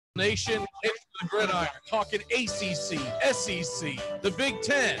Nation, into the gridiron, talking ACC, SEC, the Big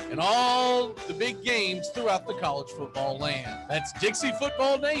Ten, and all the big games throughout the college football land. That's Dixie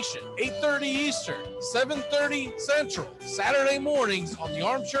Football Nation, 8:30 Eastern, 7:30 Central, Saturday mornings on the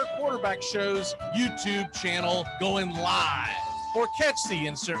Armchair Quarterback Show's YouTube channel, going live. Or catch the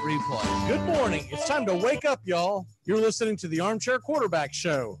instant replay. Good morning. It's time to wake up, y'all. You're listening to the Armchair Quarterback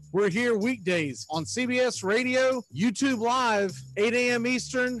Show. We're here weekdays on CBS Radio, YouTube Live, 8 a.m.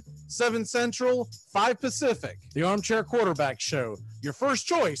 Eastern, 7 Central, 5 Pacific. The Armchair Quarterback Show, your first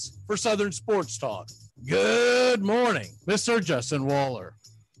choice for Southern sports talk. Good morning, Mr. Justin Waller.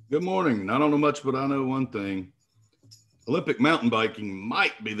 Good morning. I don't know much, but I know one thing. Olympic mountain biking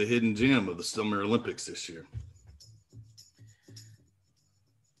might be the hidden gem of the Summer Olympics this year.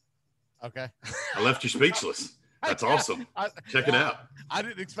 Okay. I left you speechless. That's awesome. Check it out. I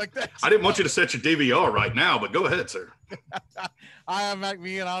didn't expect that. I didn't want you to set your DVR right now, but go ahead, sir. I am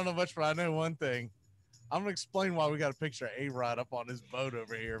MacMe, and I don't know much, but I know one thing. I'm going to explain why we got a picture of A-Rod up on his boat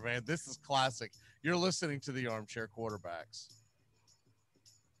over here, man. This is classic. You're listening to the Armchair Quarterbacks.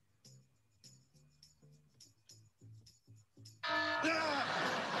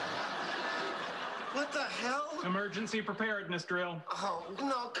 What the hell? Emergency preparedness drill. Oh,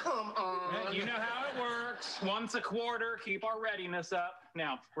 no, come on. You know how it works. Once a quarter, keep our readiness up.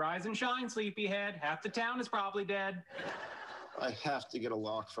 Now, rise and shine, sleepyhead. Half the town is probably dead. I have to get a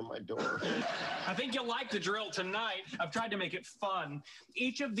lock from my door. I think you'll like the drill tonight. I've tried to make it fun.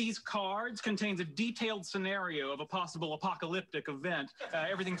 Each of these cards contains a detailed scenario of a possible apocalyptic event.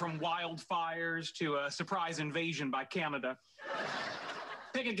 Everything from wildfires to a surprise invasion by Canada.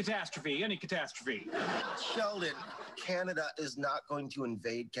 Pick a catastrophe, any catastrophe. Sheldon, Canada is not going to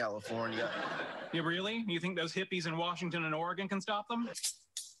invade California. You really? You think those hippies in Washington and Oregon can stop them?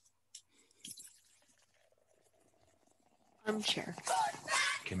 Armchair.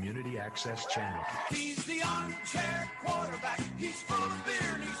 Community Access Channel. He's the armchair quarterback. He's full of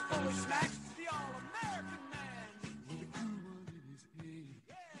beer and he's full of snacks. The all-American man with a cool one in his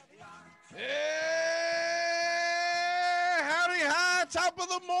head. Hey, howdy, hi, top of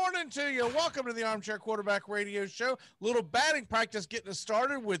the morning to you. Welcome to the Armchair Quarterback Radio Show. Little batting practice getting us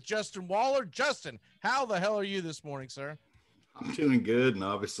started with Justin Waller. Justin, how the hell are you this morning, sir? I'm doing good, and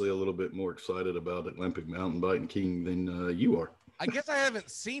obviously a little bit more excited about Olympic mountain biking king than you are. I guess I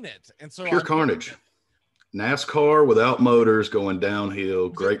haven't seen it, and so pure carnage. NASCAR without motors going downhill.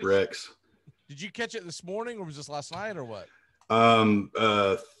 Great wrecks. Did you catch it this morning, or was this last night, or what?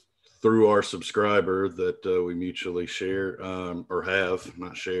 Through our subscriber that we mutually share or have,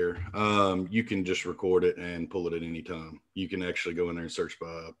 not share. You can just record it and pull it at any time. You can actually go in there and search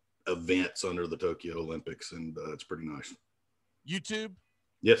by events under the Tokyo Olympics, and it's pretty nice. YouTube?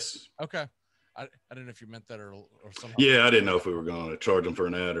 Yes. Okay. I didn't know if you meant that or something. Yeah, I didn't know if we were going to charge them for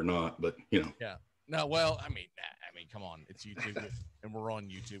an ad or not, but you know. Yeah. No, well, I mean, come on, it's YouTube, and we're on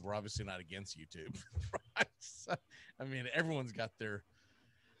YouTube. We're obviously not against YouTube, right? So, I mean, everyone's got their.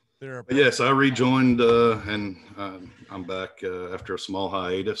 Yes, I rejoined, and I'm back after a small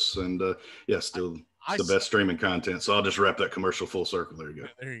hiatus, and still the best streaming content. So I'll just wrap that commercial full circle. There you go.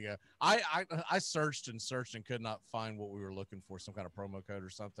 There you go. I searched and could not find what we were looking for, some kind of promo code or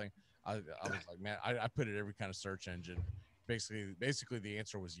something. I was like, man, I put it every kind of search engine. Basically the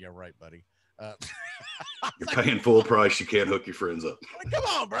answer was, yeah, right, buddy. You're paying full price. You can't hook your friends up. Like, come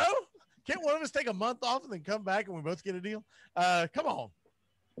on, bro. Can't one of us take a month off and then come back and we both get a deal? Come on.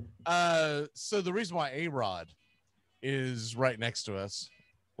 So the reason why A-Rod is right next to us,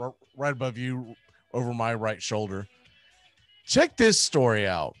 right above you, over my right shoulder. Check this story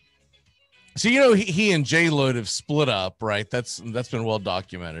out. So, you know, he and J-Lo have split up, right? That's been well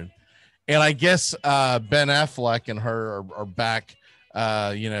documented. And I guess Ben Affleck and her are back,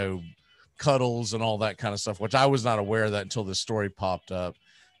 cuddles and all that kind of stuff, which I was not aware of that until this story popped up,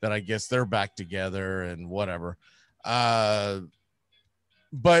 that I guess they're back together and whatever.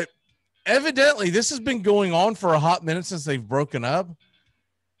 But evidently this has been going on for a hot minute since they've broken up.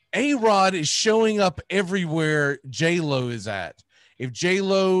 A-Rod is showing up everywhere J-Lo is at. If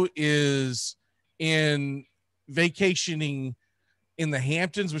J-Lo is in vacationing in the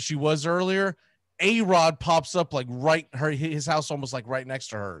Hamptons, which she was earlier, A-Rod pops up like his house almost like right next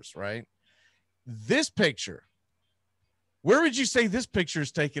to hers, right? This picture, where would you say this picture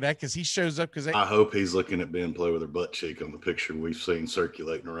is taken at? Because he shows up because I hope he's looking at Ben play with her butt cheek on the picture we've seen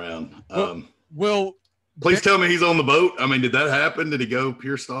circulating around. Please tell me he's on the boat. I mean, did that happen? Did he go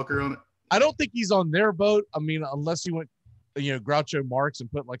pure stalker on it? I don't think he's on their boat. I mean, unless he went, Groucho Marx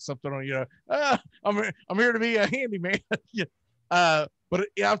and put like something on, I'm here to be a handyman. But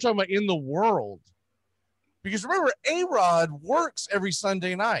I'm talking about in the world. Because remember, A-Rod works every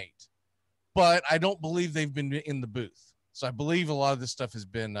Sunday night, but I don't believe they've been in the booth. So I believe a lot of this stuff has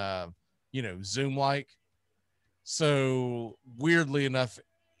been, Zoom-like. So weirdly enough,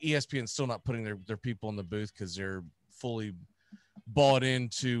 ESPN's still not putting their people in the booth because they're fully bought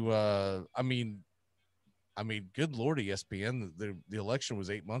into, good Lord, ESPN, the election was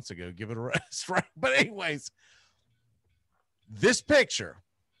 8 months ago. Give it a rest, right? But anyways, this picture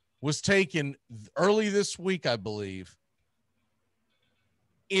was taken early this week, I believe,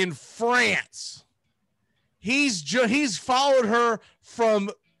 in France. He's followed her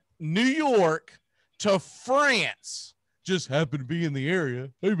from New York to France. Just happened to be in the area.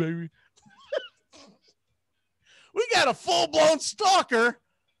 Hey, baby. We got a full-blown stalker.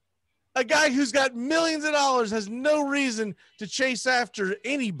 A guy who's got millions of dollars has no reason to chase after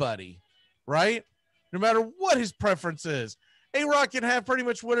anybody, right? No matter what his preference is. A-Rod can have pretty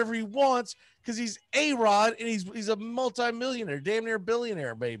much whatever he wants because he's A-Rod and he's a multi-millionaire, damn near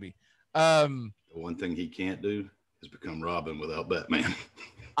billionaire, baby. The one thing he can't do is become Robin without Batman.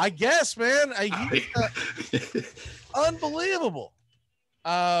 I guess, man. Unbelievable.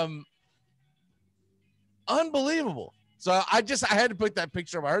 Unbelievable. So I had to put that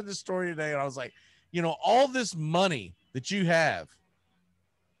picture up. I heard this story today and I was like, all this money that you have,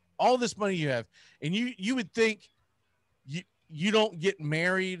 and you would think you don't get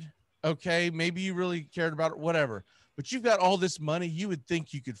married. Okay. Maybe you really cared about it, whatever, but you've got all this money. You would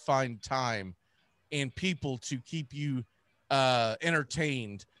think you could find time and people to keep you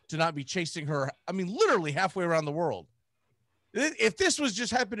entertained, to not be chasing her. I mean, literally halfway around the world. If this was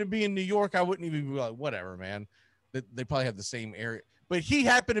just happened to be in New York, I wouldn't even be like, whatever, man. They probably have the same area, but he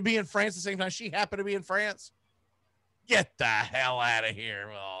happened to be in France at the same time she happened to be in France. Get the hell out of here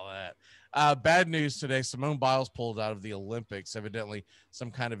with all that. Bad news today. Simone Biles pulled out of the Olympics, evidently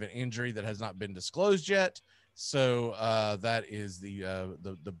some kind of an injury that has not been disclosed yet. So that is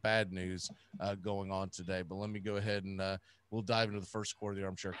the bad news going on today. But let me go ahead and we'll dive into the first quarter of the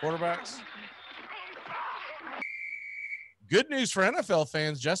Armchair Quarterbacks. Good news for NFL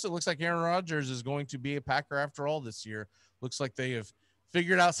fans. Justin, looks like Aaron Rodgers is going to be a Packer after all this year. Looks like they have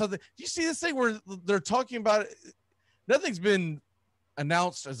figured out something. Do you see this thing where they're talking about it? Nothing's been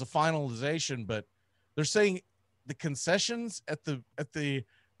announced as a finalization, but they're saying the concessions at the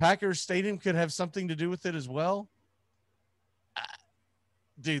Packers stadium could have something to do with it as well.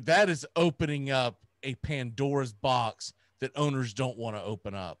 Dude, that is opening up a Pandora's box that owners don't want to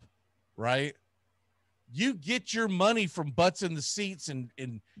open up, right? You get your money from butts in the seats and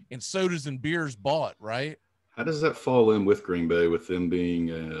sodas and beers bought, right? How does that fall in with Green Bay, with them being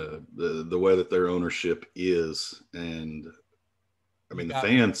the way that their ownership is? And I mean, the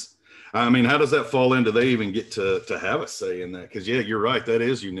fans, I mean, how does that fall in? Do they even get to have a say in that? Because, yeah, you're right. That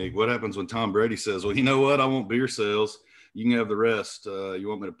is unique. What happens when Tom Brady says, well, you know what? I want beer sales. You can have the rest. You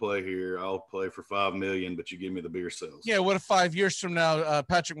want me to play here? I'll play for $5 million, but you give me the beer sales. Yeah. What if 5 years from now,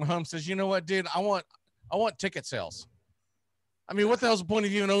 Patrick Mahomes says, you know what, dude, I want ticket sales. I mean, what the hell's the point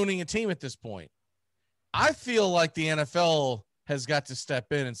of even owning a team at this point? I feel like the NFL has got to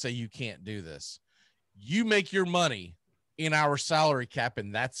step in and say, you can't do this. You make your money in our salary cap,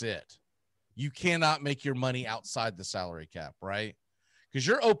 and that's it. You cannot make your money outside the salary cap, right? Because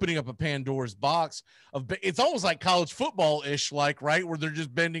you're opening up a Pandora's box of, it's almost like college football-ish, like, right, where they're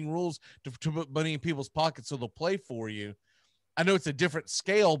just bending rules to put money in people's pockets so they'll play for you. I know it's a different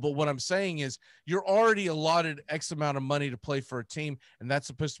scale, but what I'm saying is you're already allotted X amount of money to play for a team, and that's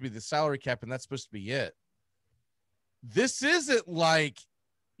supposed to be the salary cap, and that's supposed to be it. This isn't like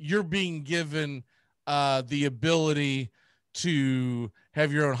you're being given the ability to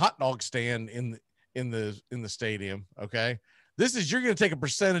have your own hot dog stand in the stadium. Okay. This is, you're going to take a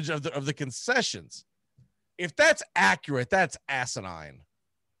percentage of the concessions. If that's accurate, that's asinine.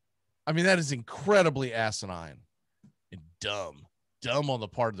 I mean, that is incredibly asinine and dumb on the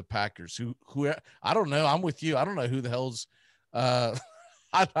part of the Packers who I don't know. I'm with you. I don't know who the hell's I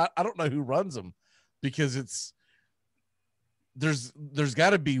don't know who runs them, because there's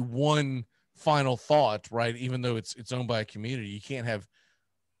got to be one final thought, right? Even though it's owned by a community, you can't have.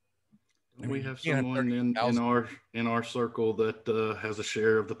 We have someone in our circle that has a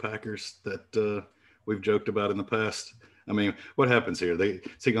share of the Packers that we've joked about in the past. I mean, what happens here?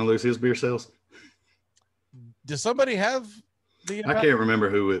 Is he going to lose his beer sales? Does somebody have the? I can't remember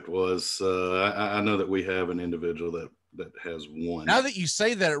who it was. I know that we have an individual that has one. Now that you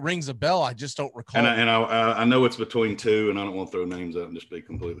say that, it rings a bell. I just don't recall. And I know it's between two, and I don't want to throw names out and just be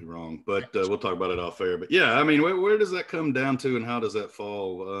completely wrong. But we'll talk about it off air. But yeah, I mean, where does that come down to, and how does that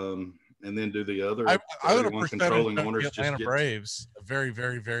fall and then do the other. I would have 31 controlling percentage owners the just Atlanta get Braves, a very,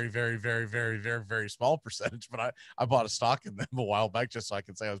 very, very, very, very, very, very, very small percentage. But I bought a stock in them a while back just so I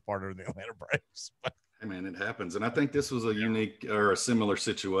could say I was part of the Atlanta Braves. Hey man, it happens. And I think this was a unique or a similar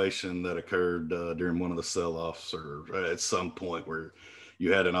situation that occurred during one of the sell-offs or at some point where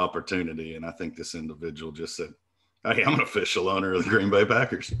you had an opportunity. And I think this individual just said, hey, I'm an official owner of the Green Bay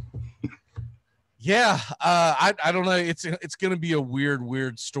Packers. Yeah, I don't know. It's going to be a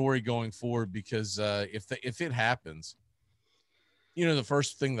weird story going forward because if it happens, the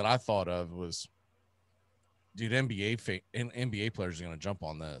first thing that I thought of was, dude, NBA players are going to jump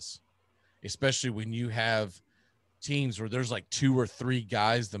on this, especially when you have teams where there's like 2 or 3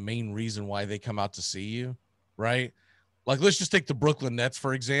 guys the main reason why they come out to see you, right? Like, let's just take the Brooklyn Nets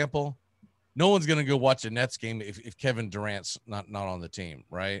for example. No one's going to go watch a Nets game if Kevin Durant's not on the team,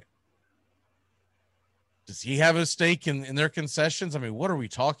 right? Does he have a stake in their concessions? I mean, what are we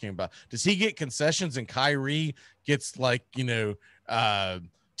talking about? Does he get concessions and Kyrie gets like,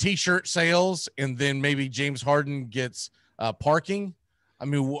 t-shirt sales and then maybe James Harden gets parking? I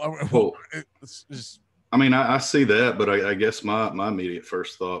mean, I see that, but I guess my immediate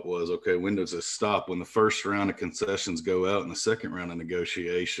first thought was, okay, when does this stop? When the first round of concessions go out and the second round of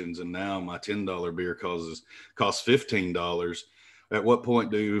negotiations, and now my $10 beer costs $15. At what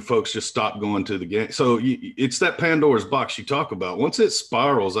point do folks just stop going to the game? So it's that Pandora's box you talk about. Once it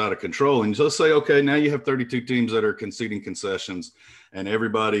spirals out of control and just say, okay, now you have 32 teams that are conceding concessions and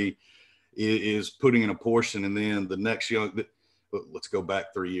everybody is putting in a portion. And then the next let's go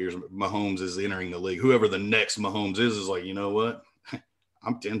back 3 years. Mahomes is entering the league. Whoever the next Mahomes is like, you know what?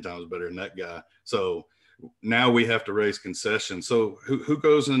 I'm 10 times better than that guy. So now we have to raise concessions. So who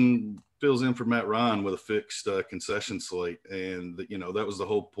goes and fills in for Matt Ryan with a fixed concession slate? And that was the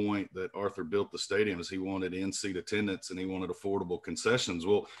whole point that Arthur built the stadium, is he wanted in-seat attendance and he wanted affordable concessions.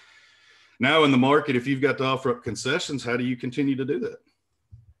 Well, now in the market, if you've got to offer up concessions, how do you continue to do that?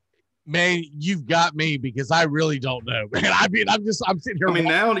 Man, you've got me because I really don't know, man. I mean, I'm sitting here. I mean,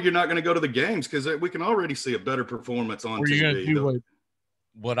 now you're not going to go to the games because we can already see a better performance on TV. You're going to do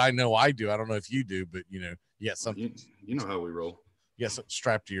what I know I do. I don't know if you do, but something. You know how we roll. Yes,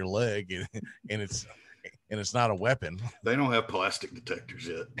 strapped to your leg, and it's not a weapon. They don't have plastic detectors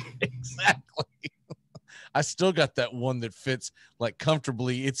yet. Exactly. I still got that one that fits like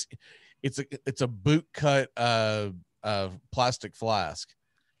comfortably. It's a boot cut plastic flask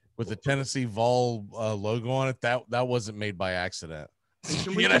with the Tennessee Vol logo on it. That wasn't made by accident.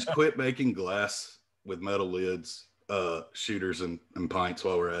 Can we just quit making glass with metal lids, shooters and pints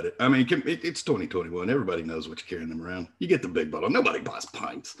while we're at it? I mean, it's 2021. Everybody knows what you're carrying them around. You get the big bottle. Nobody buys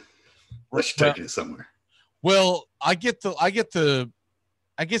pints unless you're taking it somewhere. Well, I guess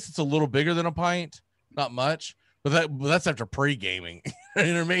it's a little bigger than a pint, not much, but that's after pre-gaming. You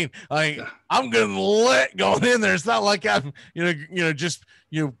know what I mean? I'm getting lit going in there. It's not like I'm, just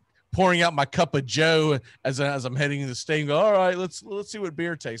pouring out my cup of Joe as I'm heading to the stadium. Go, all right, let's see what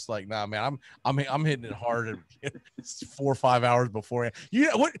beer tastes like. Nah, man, I'm hitting it hard. It's 4 or 5 hours before.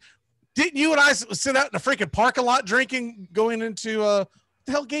 What didn't you and I sit out in the freaking parking lot drinking going into what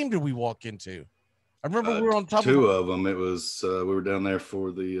the hell game did we walk into? I remember we were on top two of them. It was we were down there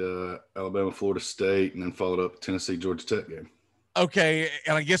for the Alabama Florida State, and then followed up Tennessee Georgia Tech game. Okay,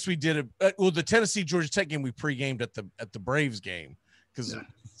 and I guess we did it. Well, the Tennessee Georgia Tech game we pre-gamed at the Braves game because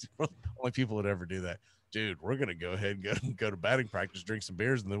we're the only people that ever do that. Dude, we're gonna go ahead and go to batting practice, drink some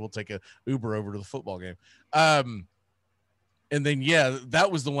beers, and then we'll take a Uber over to the football game. And then that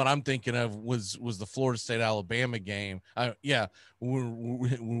was the one I'm thinking of was the Florida State Alabama game. When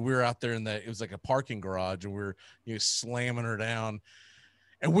we were out there it was like a parking garage, and we were slamming her down,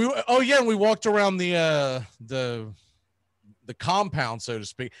 and we walked around the compound, so to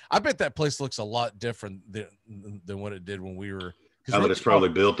speak. I bet that place looks a lot different than what it did when we were. It's probably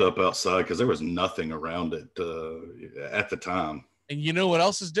built up outside because there was nothing around it at the time. And you know what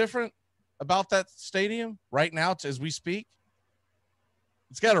else is different about that stadium right now as we speak?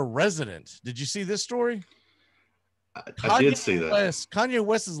 It's got a resident. Did you see this story? I did see that. Kanye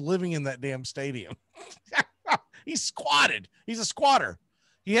West is living in that damn stadium. He's squatted. He's a squatter.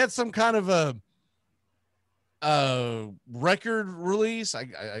 He had some kind of a record release.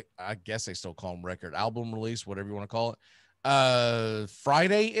 I guess they still call them record album release, whatever you want to call it.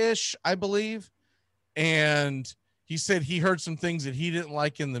 Friday-ish, I believe. And he said he heard some things that he didn't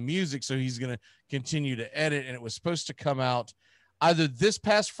like in the music, so he's going to continue to edit. And it was supposed to come out either this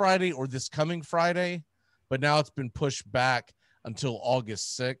past Friday or this coming Friday, but now it's been pushed back until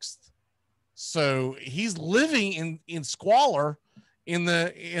August 6th. So he's living in squalor in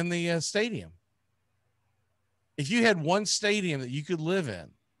the stadium. If you had one stadium that you could live in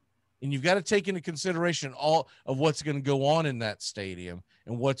And you've got to take into consideration all of what's going to go on in that stadium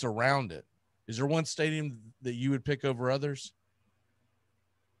and what's around it. Is there one stadium that you would pick over others?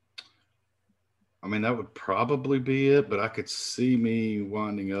 I mean, that would probably be it, but I could see me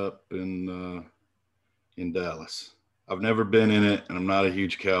winding up in Dallas. I've never been in it, and I'm not a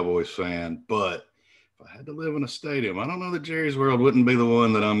huge Cowboys fan, but if I had to live in a stadium, I don't know that Jerry's World wouldn't be the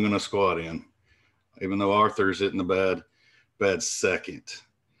one that I'm going to squat in, even though Arthur's hitting the bad second.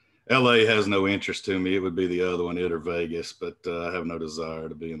 LA has no interest to me. It would be the other one, it or Vegas, but I have no desire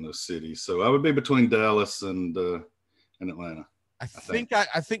to be in those cities. So I would be between Dallas and Atlanta. I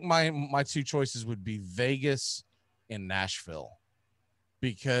think my two choices would be Vegas and Nashville,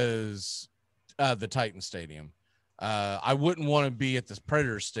 because the Titan Stadium. I wouldn't want to be at this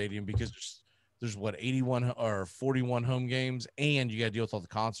Predators Stadium because there's what, 81 or 41 home games, and you got to deal with all the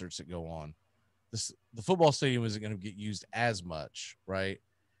concerts that go on. The football stadium isn't going to get used as much, right?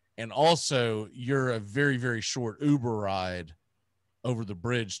 And also, you're a very, very short Uber ride over the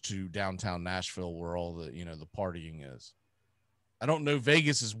bridge to downtown Nashville, where all the partying is. I don't know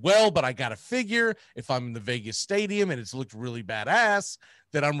Vegas as well, but I got to figure if I'm in the Vegas stadium and it's looked really badass,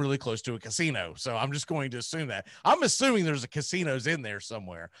 that I'm really close to a casino. So I'm just going to assume that. I'm assuming there's a casinos in there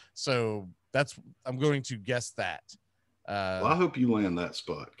somewhere. So I'm going to guess that. Well, I hope you land that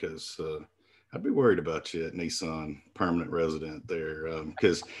spot, because I'd be worried about you at Nissan permanent resident there,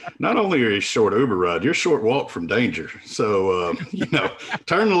 because not only are you short Uber ride, you're short walk from danger. So,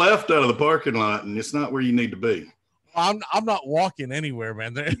 turn left out of the parking lot and it's not where you need to be. I'm not walking anywhere,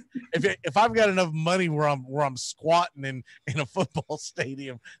 man. If I've got enough money where I'm squatting in a football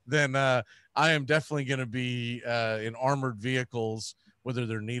stadium, then I am definitely going to be in armored vehicles, whether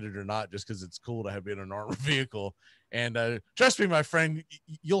they're needed or not, just because it's cool to have been in an armored vehicle. And trust me, my friend,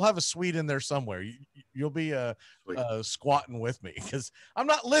 you'll have a suite in there somewhere. You'll be squatting with me, because I'm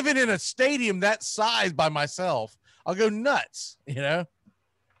not living in a stadium that size by myself. I'll go nuts,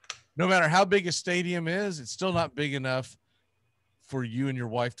 No matter how big a stadium is, it's still not big enough for you and your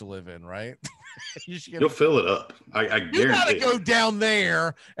wife to live in, right? You'll fill it up. I guarantee. You got to go down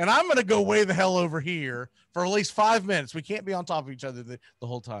there, and I'm going to go way the hell over here for at least 5 minutes. We can't be on top of each other the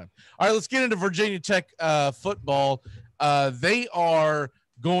whole time. All right, let's get into Virginia Tech football. They are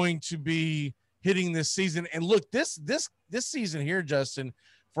going to be hitting this season. And look, this season here, Justin,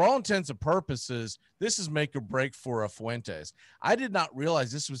 for all intents and purposes, this is make or break for Fuentes. I did not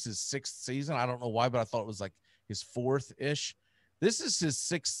realize this was his 6th season. I don't know why, but I thought it was like his 4th-ish. This is his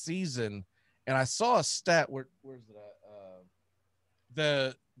 6th season, and I saw a stat. Where's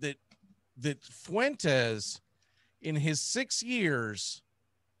that? That Fuentes in his 6 years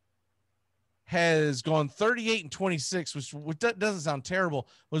has gone 38-26, which doesn't sound terrible.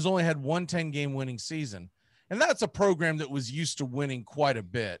 But has only had one 10-game winning season. And that's a program that was used to winning quite a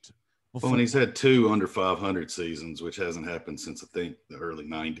bit. Well, and he's had 2 under 500 seasons, which hasn't happened since, I think, the early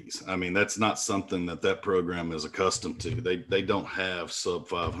 90s. I mean, that's not something that program is accustomed to. They don't have sub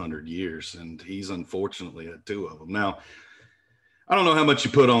 500 years, and he's unfortunately had 2 of them. Now, I don't know how much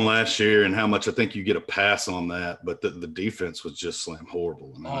you put on last year and how much I think you get a pass on that, but the defense was just slam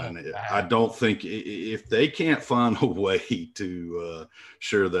horrible. I don't think if they can't find a way to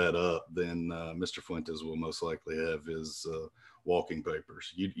shore that up, then Mr. Fuentes will most likely have his walking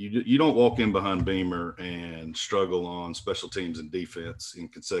papers. You don't walk in behind Beamer and struggle on special teams and defense in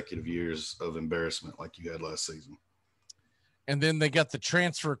consecutive years of embarrassment like you had last season. And then they got the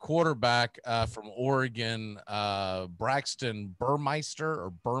transfer quarterback from Oregon, Braxton Burmeister.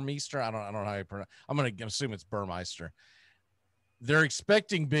 I don't know how you pronounce. I'm going to assume it's Burmeister. They're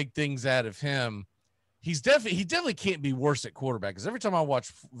expecting big things out of him. He definitely can't be worse at quarterback, because every time I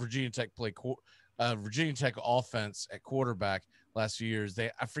watch Virginia Tech play Virginia Tech offense at quarterback last few years,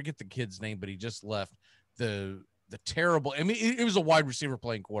 I forget the kid's name, but he just left the terrible. I mean, it was a wide receiver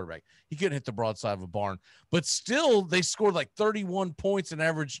playing quarterback. He couldn't hit the broadside of a barn, but still they scored like 31 points and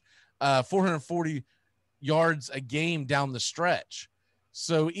averaged 440 yards a game down the stretch.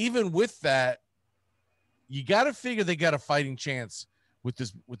 So even with that, you got to figure they got a fighting chance with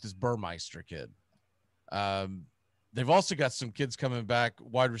this Burmeister kid. They've also got some kids coming back,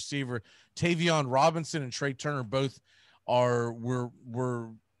 wide receiver Tavion Robinson and Trey Turner. Both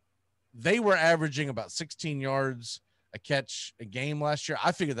they were averaging about 16 yards a catch a game last year.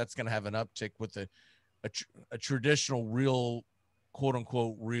 I figure that's going to have an uptick with a traditional real, quote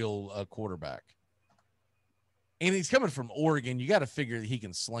unquote, real quarterback. And he's coming from Oregon. You got to figure that he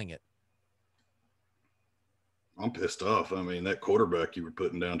can sling it. I'm pissed off. I mean, that quarterback you were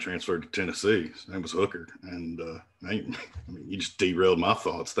putting down transferred to Tennessee. His name was Hooker. And you just derailed my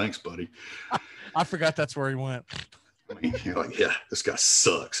thoughts. Thanks, buddy. I forgot that's where he went. I mean, you're like, yeah, this guy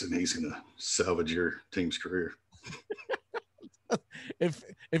sucks, and he's going to salvage your team's career. If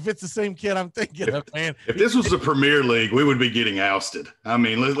it's the same kid I'm thinking of, man. If this was the Premier League, we would be getting ousted. I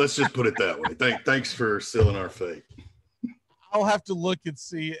mean, let's just put it that way. Thanks for sealing our fate. I'll have to look and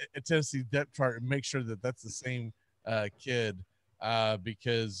see a Tennessee depth chart and make sure that that's the same kid,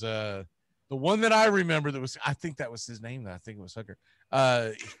 because the one that I remember I think that was his name. I think it was Hooker.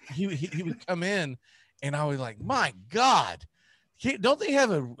 He would come in, and I was like, my God, don't they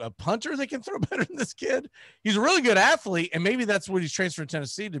have a punter that can throw better than this kid? He's a really good athlete, and maybe that's what he's transferring to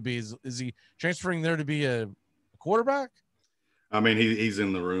Tennessee to be. Is he transferring there to be a quarterback? I mean, he's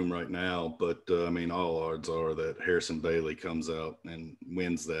in the room right now, but I mean, all odds are that Harrison Bailey comes out and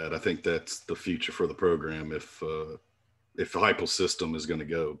wins that. I think that's the future for the program if the Heupel system is going to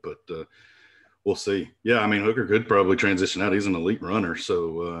go, but we'll see. Yeah, I mean, Hooker could probably transition out. He's an elite runner,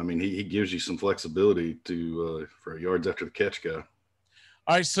 so I mean, he gives you some flexibility to for a yards after the catch guy.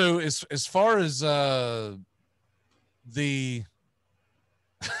 All right, so as far as the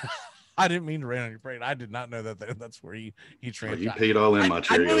I didn't mean to rain on your parade. I did not know that's where he transferred. You peed all in my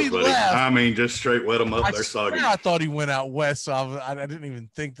Cheerios, buddy. Left. I mean, just straight wet them up. They're soggy. I thought he went out west, so I didn't even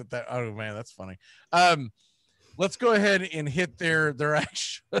think that. Oh man, that's funny. Let's go ahead and hit their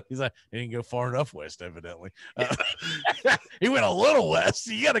action. He's like, he didn't go far enough west, evidently. He went a little west.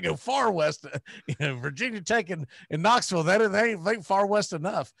 You got to go far west. Virginia Tech and Knoxville, that ain't far west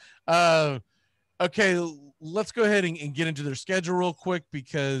enough. Okay, let's go ahead and get into their schedule real quick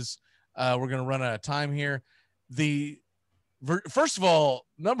because we're going to run out of time here. First of all,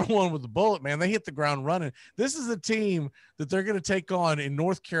 number one with the Bullet, man, they hit the ground running. This is a team that they're going to take on in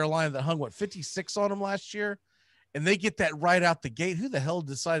North Carolina that hung, 56 on them last year? And they get that right out the gate. Who the hell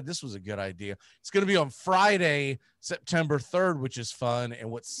decided this was a good idea? It's going to be on Friday, September 3rd, which is fun. And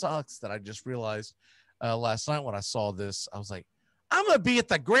what sucks that I just realized last night when I saw this, I was like, I'm going to be at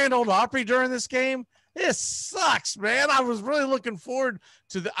the Grand Ole Opry during this game. This sucks, man. I was really looking forward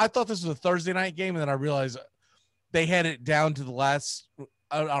to I thought this was a Thursday night game, and then I realized they had it down to the last,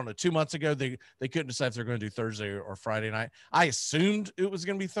 I don't know, 2 months ago. They couldn't decide if they're going to do Thursday or Friday night. I assumed it was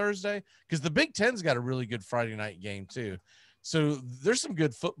going to be Thursday because the Big Ten's got a really good Friday night game too. So there's some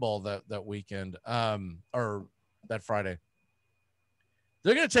good football that weekend, or that Friday.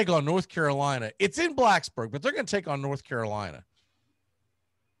 They're going to take on North Carolina. It's in Blacksburg, but they're going to take on North Carolina.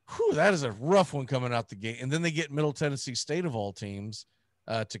 Whew, that is a rough one coming out the gate. And then they get Middle Tennessee State of all teams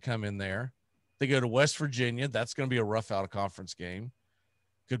to come in there. They go to West Virginia. That's going to be a rough out of conference game.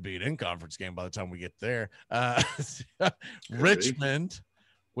 Could be an in-conference game by the time we get there. Richmond,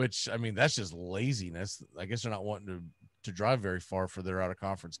 which, I mean, that's just laziness. I guess they're not wanting to drive very far for their out of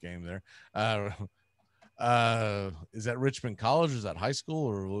conference game there. Is that Richmond College? Or is that high school?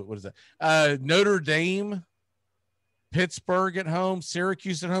 Or what is that? Notre Dame, Pittsburgh at home,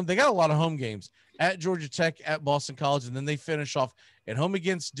 Syracuse at home. They got a lot of home games at Georgia Tech, at Boston College, and then they finish off at home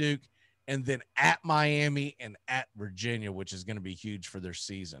against Duke, and then at Miami and at Virginia, which is going to be huge for their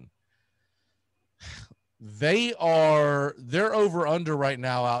season. Their over under right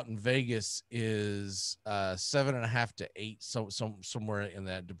now out in Vegas is 7.5 to 8. So somewhere in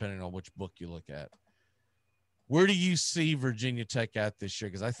that, depending on which book you look at. Where do you see Virginia Tech at this year?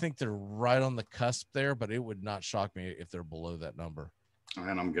 Because I think they're right on the cusp there, but it would not shock me if they're below that number.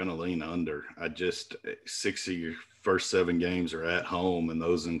 And I'm going to lean under. 6 of your first 7 games are at home, and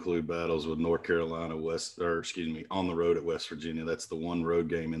those include battles with North Carolina, on the road at West Virginia. That's the one road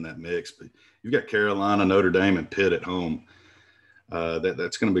game in that mix. But you've got Carolina, Notre Dame, and Pitt at home.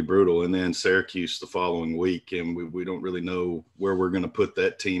 That's going to be brutal. And then Syracuse the following week, and we don't really know where we're going to put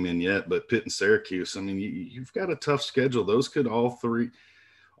that team in yet. But Pitt and Syracuse, I mean, you've got a tough schedule. Those could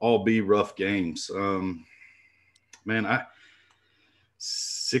all be rough games.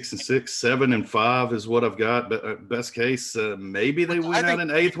 6-6, 7-5 is what I've got. But best case, maybe they win out an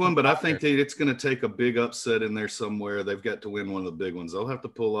 8th one. But I think it's going to take a big upset in there somewhere. They've got to win one of the big ones. They'll have to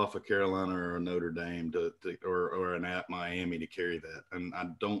pull off a Carolina or a Notre Dame or an at Miami to carry that. And I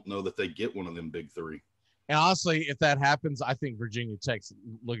don't know that they get one of them big 3. And honestly, if that happens, I think Virginia Tech's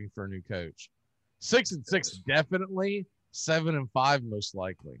looking for a new coach. 6-6 definitely. 7-5 most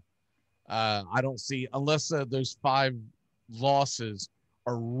likely. I don't see, unless those 5 losses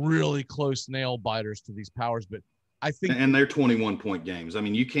are really close nail biters to these powers, but I think, and they're 21-point games. I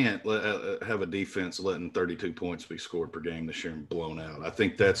mean, you can't have a defense letting 32 points be scored per game this year and blown out. I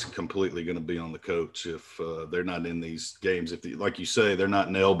think that's completely going to be on the coach if they're not in these games. Like you say, they're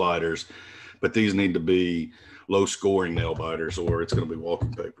not nail biters, but these need to be low scoring nail biters, or it's going to be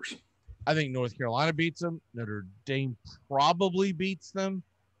walking papers. I think North Carolina beats them. Notre Dame probably beats them.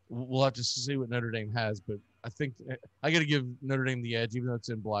 we'll have to see what Notre Dame has, but I think I got to give Notre Dame the edge, even though it's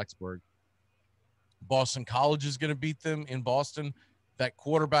in Blacksburg. Boston College is going to beat them in Boston. That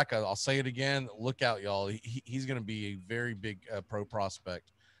quarterback, I'll say it again, look out, y'all. He's going to be a very big pro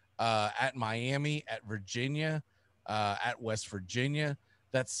prospect. At Miami, at Virginia, at West Virginia.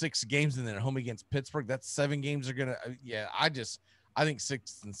 That's 6 games, and then at home against Pittsburgh. That's 7 games are going to I think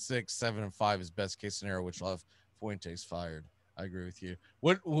 6-6, 7-5 is best case scenario, which will have Fuentes fired. I agree with you.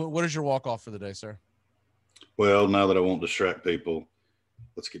 What is your walk-off for the day, sir? Well, now that I won't distract people,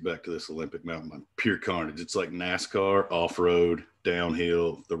 let's get back to this Olympic mountain bike. Pure carnage. It's like NASCAR, off-road,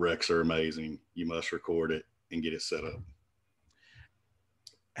 downhill. The wrecks are amazing. You must record it and get it set up.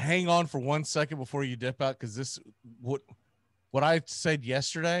 Hang on for 1 second before you dip out, because this what I said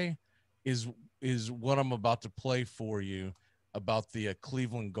yesterday is what I'm about to play for you about the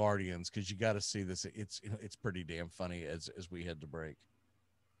Cleveland Guardians, because you got to see this. It's pretty damn funny as we head to break.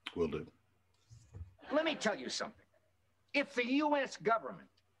 Will do. Let me tell you something. If the U.S. government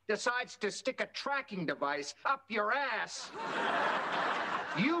decides to stick a tracking device up your ass,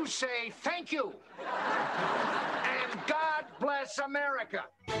 you say thank you. And God bless America.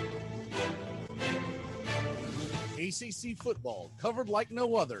 ACC football covered like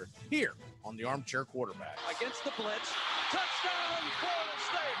no other here on the Armchair Quarterback. Against the blitz. Touchdown, Florida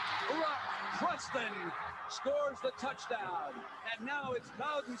State. Rock Preston scores the touchdown. And now it's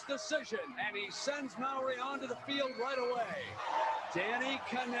Bowden's decision. And he sends Mowry onto the field right away. Danny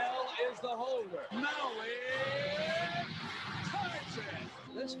Cannell is the holder. Mowry ties it.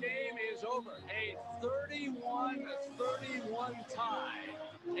 This game is over. A 31-31 tie.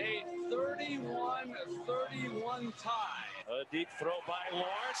 A 31-31 tie. A deep throw by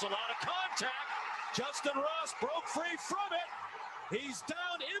Lawrence. A lot of contact. Justin Ross broke free from it. He's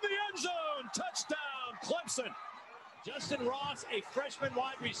down in the end zone. Touchdown, Clemson. Justin Ross, a freshman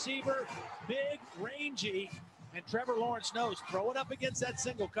wide receiver, big, rangy, and Trevor Lawrence knows, throw it up against that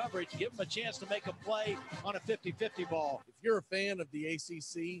single coverage, give him a chance to make a play on a 50-50 ball. If you're a fan of the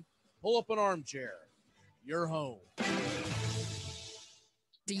ACC, pull up an armchair. You're home.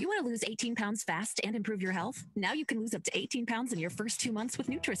 Do you want to lose 18 pounds fast and improve your health? Now you can lose up to 18 pounds in your first 2 months with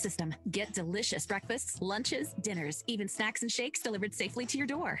Nutrisystem. Get delicious breakfasts, lunches, dinners, even snacks and shakes delivered safely to your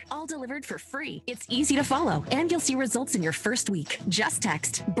door. All delivered for free. It's easy to follow, and you'll see results in your first week. Just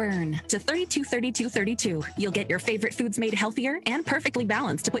text BURN to 323232. You'll get your favorite foods made healthier and perfectly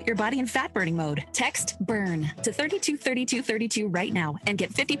balanced to put your body in fat burning mode. Text BURN to 323232 right now and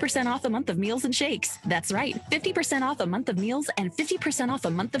get 50% off a month of meals and shakes. That's right, 50% off a month of meals and 50% off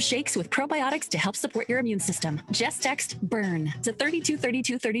a month of shakes with probiotics to help support your immune system. Just text BURN to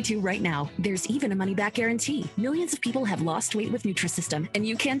 323232 right now. There's even a money-back guarantee. Millions of people have lost weight with Nutrisystem, and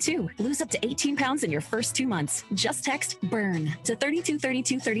you can too. Lose up to 18 pounds in your first 2 months. Just text BURN to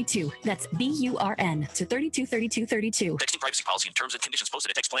 323232. That's BURN to 323232. Texting privacy policy and terms and conditions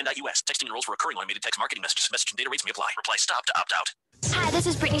posted at textplan.us. Texting enrolls for recurring automated text marketing messages. Message and data rates may apply. Reply stop to opt out. Hi, this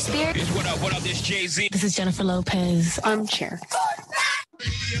is Britney Spears. What up, this Jay-Z. This is Jennifer Lopez. Armchair.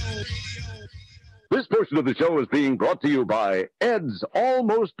 This portion of the show is being brought to you by Ed's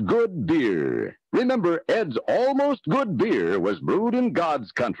Almost Good Beer. Remember, Ed's Almost Good Beer was brewed in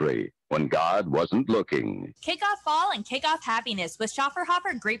God's country when God wasn't looking. Kick off fall and kick off happiness with Schaffer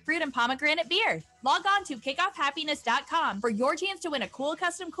Hopper Grapefruit and Pomegranate Beer. Log on to kickoffhappiness.com for your chance to win a cool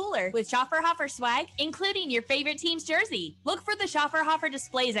custom cooler with Schaffer Hopper swag, including your favorite team's jersey. Look for the Schaffer Hopper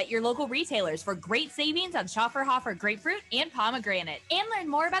displays at your local retailers for great savings on Schaffer Hopper Grapefruit and Pomegranate. And learn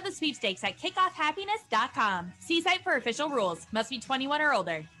more about the sweepstakes at kickoffhappiness.com. See site for official rules. Must be 21 or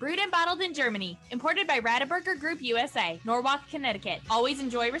older. Brewed and bottled in Germany. Imported by Radeberger Group USA, Norwalk, Connecticut. Always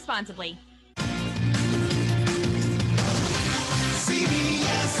enjoy responsibly.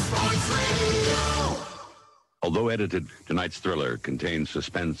 Although edited, tonight's thriller contains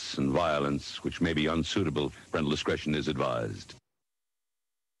suspense and violence which may be unsuitable. Parental discretion is advised.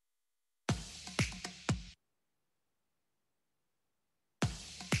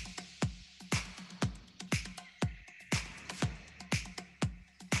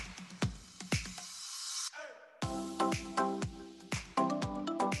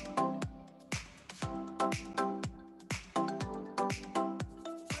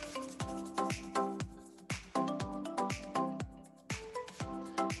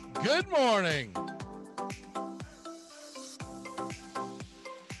 Good morning.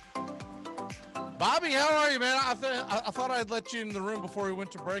 Bobby, how are you, man? I thought I'd let you in the room before we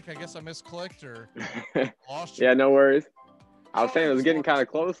went to break. I guess I misclicked or lost you. Yeah, no worries. I was saying it was getting kind of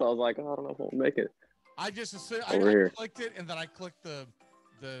close. So I was like, oh, I don't know if we'll make it. I just assumed I clicked it, and then I clicked the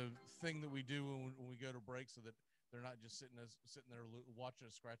thing that we do when we go to break so that they're not just sitting there watching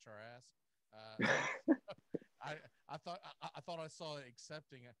us scratch our ass. I thought I saw it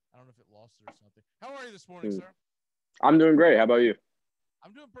accepting. I don't know if it lost it or something. How are you this morning, sir? I'm doing great. How about you?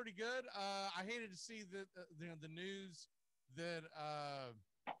 I'm doing pretty good. I hated to see the news that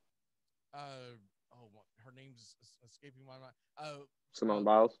her name's escaping my mind. Simone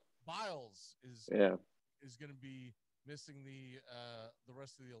Biles. Biles is going to be missing the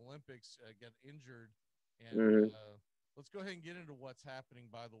rest of the Olympics. Got injured, and let's go ahead and get into what's happening.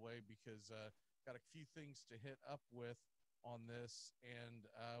 By the way, because got a few things to hit up with on this, and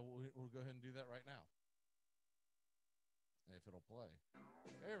we'll go ahead and do that right now. If it'll play.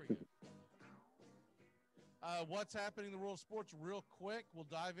 There we go. What's happening in the world of sports real quick. We'll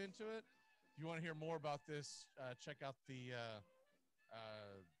dive into it. If you want to hear more about this, check out the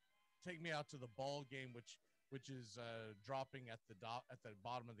Take Me Out to the Ball game, which is dropping at the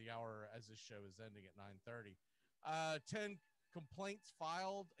bottom of the hour as this show is ending at 9:30. 10 complaints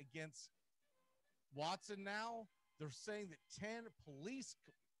filed against Watson now. They're saying that 10 police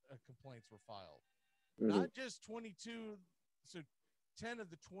complaints were filed. Not just 22. So 10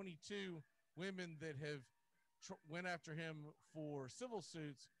 of the 22 women that have went after him for civil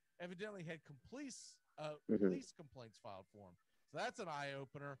suits evidently had police complaints filed for him. So that's an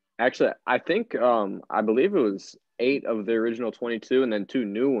eye-opener. Actually, I think I believe it was 8 of the original 22 and then 2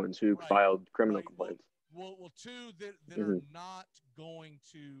 new ones who filed criminal complaints. Well, 2 that are not going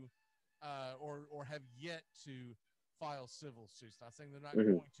to or have yet to file civil suits. Not saying they're not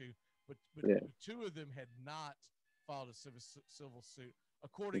going to, but 2 of them had not filed a civil suit.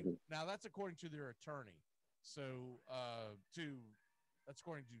 Now that's according to their attorney. So that's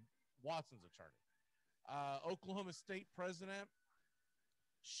according to Watson's attorney. Oklahoma State president,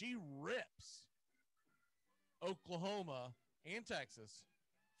 she rips Oklahoma and Texas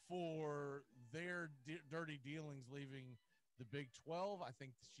for their dirty dealings leaving the Big 12. I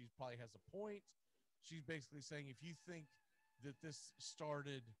think she probably has a point. She's basically saying if you think that this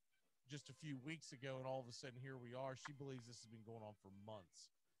started just a few weeks ago and all of a sudden here we are, she believes this has been going on for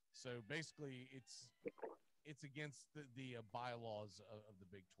months. So basically it's against the bylaws of the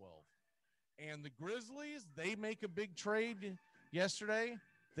Big 12. And the Grizzlies, they make a big trade yesterday.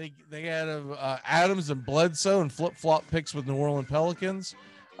 They had Adams and Bledsoe and flip-flop picks with New Orleans Pelicans.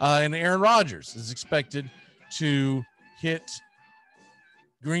 And Aaron Rodgers is expected to hit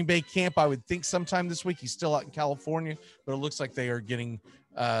Green Bay camp, I would think, sometime this week. He's still out in California, but it looks like they are getting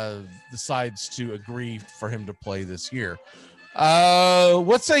the sides to agree for him to play this year.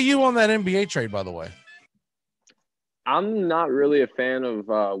 What say you on that NBA trade, by the way? I'm not really a fan of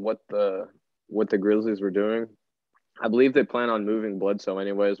what the Grizzlies were doing. I believe they plan on moving Bledsoe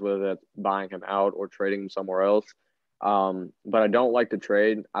anyways, whether that's buying him out or trading him somewhere else. But I don't like the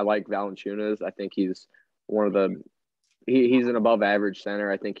trade. I like Valanciunas. I think he's he's an above average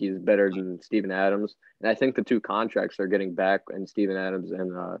center. I think he's better than Steven Adams. And I think the 2 contracts they're getting back and Steven Adams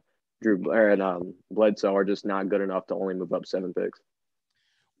and Bledsoe are just not good enough to only move up 7 picks.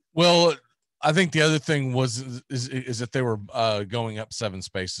 Well, I think the other thing is that they were going up 7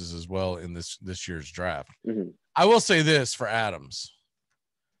 spaces as well in this year's draft. I will say this for Adams.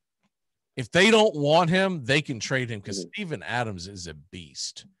 If they don't want him, they can trade him because Steven Adams is a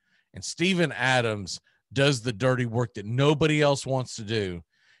beast. And Steven Adams does the dirty work that nobody else wants to do.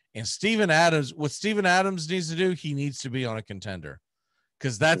 And what Steven Adams needs to do, he needs to be on a contender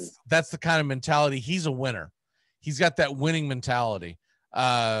because that's the kind of mentality. He's a winner. He's got that winning mentality.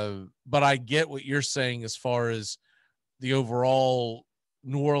 But I get what you're saying as far as the overall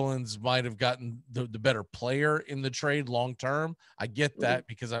New Orleans might have gotten the better player in the trade long term. I get that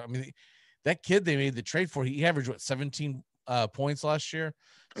because, I mean, that kid they made the trade for, he averaged, 17 points last year?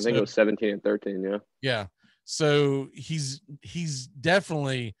 I think it was 17 and 13, yeah. Yeah. So he's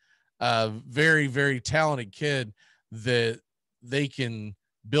definitely a very, very talented kid that they can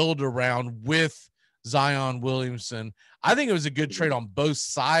build around with Zion Williamson. I think it was a good trade on both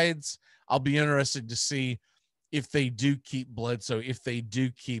sides. I'll be interested to see if they do keep Bledsoe, if they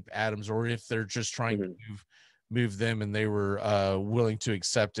do keep Adams, or if they're just trying to move them and they were willing to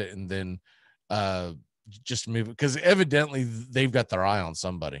accept it and then just move it. Because evidently they've got their eye on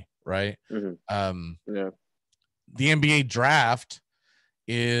somebody, right? Yeah. The NBA draft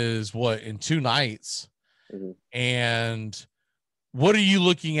is in 2 nights. And what are you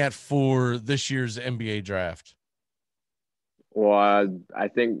looking at for this year's NBA draft? Well, I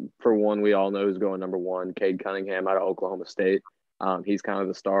think for one, we all know who's going number 1, Cade Cunningham out of Oklahoma State. He's kind of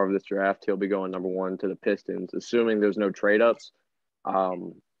the star of this draft. He'll be going number 1 to the Pistons, assuming there's no trade-ups.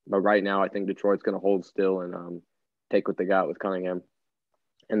 But right now, I think Detroit's going to hold still and take what they got with Cunningham.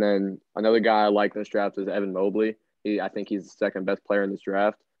 And then another guy I like in this draft is Evan Mobley. I think he's the second best player in this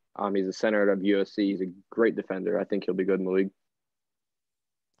draft. He's a center out of USC. He's a great defender. I think he'll be good in the league.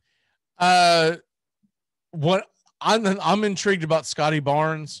 What I'm intrigued about Scotty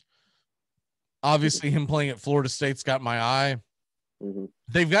Barnes. Obviously, him playing at Florida State's got my eye. Mm-hmm.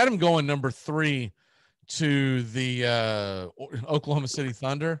 They've got him going number 3 to the Oklahoma City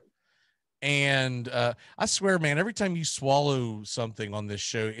Thunder. And I swear, man, every time you swallow something on this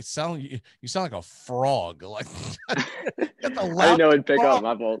show, you sound like a frog. Like I didn't know it'd pick up.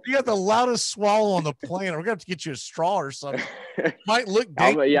 My fault. You got the loudest swallow on the planet. We're gonna have to get you a straw or something. Might look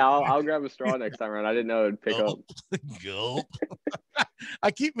dangerous. I'll grab a straw next time around. I didn't know it'd pick up. Gulp. I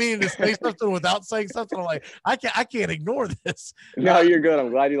keep meaning to say something without saying something. I'm like, I can't ignore this. No, you're good.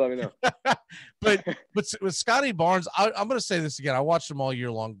 I'm glad you let me know. but with Scotty Barnes, I'm gonna say this again. I watched him all year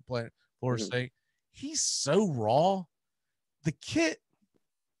long playing Florida State. He's so raw. The kid,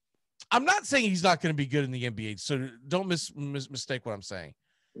 I'm not saying he's not going to be good in the NBA, so don't mistake what I'm saying.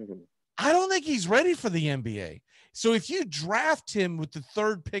 Mm-hmm. I don't think he's ready for the NBA. So if you draft him with the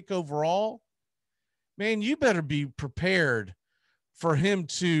 3rd pick overall, man, you better be prepared for him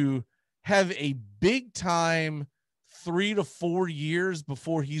to have a big time 3 to 4 years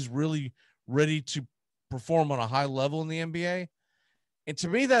before he's really ready to perform on a high level in the NBA. And to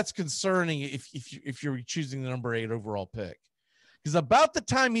me, that's concerning if you're choosing the number 8 overall pick, because about the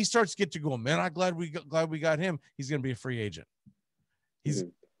time he starts to get to go, man, I'm glad we got him. He's going to be a free agent.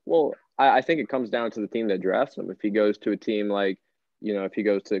 Well, I think it comes down to the team that drafts him. If he goes to a team like, if he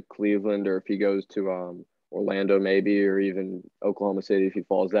goes to Cleveland, or if he goes to Orlando maybe, or even Oklahoma City, if he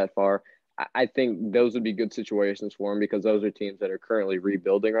falls that far, I think those would be good situations for him, because those are teams that are currently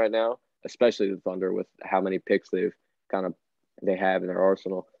rebuilding right now, especially the Thunder with how many picks they have in their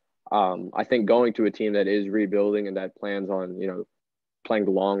arsenal. I think going to a team that is rebuilding and that plans on, playing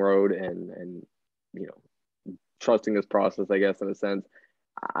the long road and trusting this process, I guess, in a sense,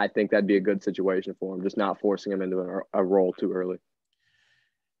 I think that'd be a good situation for him, just not forcing him into a role too early.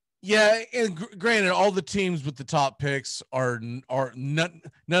 Yeah, and granted, all the teams with the top picks are none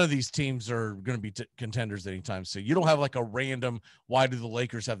of these teams are going to be contenders anytime soon. You don't have like a random, why do the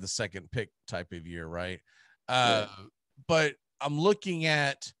Lakers have the 2nd pick type of year, right? But I'm looking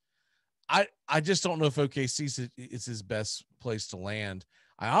at, I just don't know if OKC is his best place to land.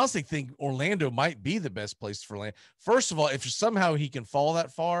 I honestly think Orlando might be the best place for land. First of all, if somehow he can fall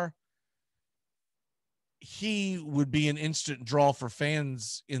that far, he would be an instant draw for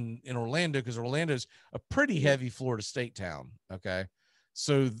fans in Orlando, because Orlando's a pretty heavy Florida State town. Okay.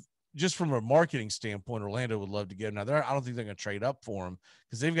 So just from a marketing standpoint, Orlando would love to get him. Now, I don't think they're going to trade up for him,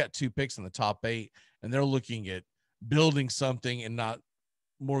 because they've got 2 picks in the top 8, and they're looking at building something and not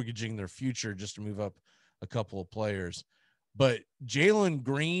mortgaging their future just to move up a couple of players. But Jalen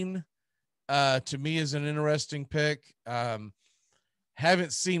Green, to me, is an interesting pick.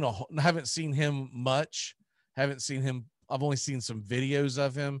 Haven't seen him much. Haven't seen him. I've only seen some videos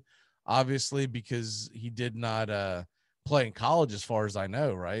of him, obviously, because he did not play in college, as far as I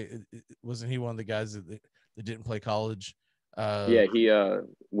know. Right? Wasn't he one of the guys that didn't play college? Yeah, he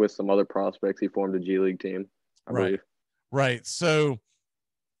with some other prospects, he formed a G League team, I believe. Right. So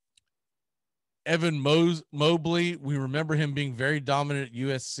Evan Mobley, we remember him being very dominant at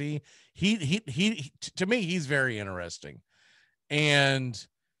USC. He to me, he's very interesting. And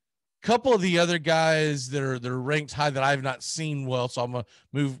a couple of the other guys that are ranked high that I've not seen well, so I'm gonna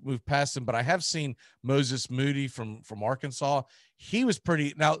move past them. But I have seen Moses Moody from Arkansas. He was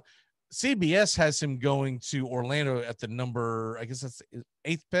pretty. Now CBS has him going to Orlando at the number, I guess that's the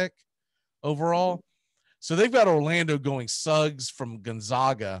 8th pick overall. So they've got Orlando going Suggs from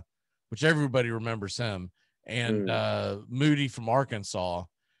Gonzaga, which everybody remembers him, and Moody from Arkansas.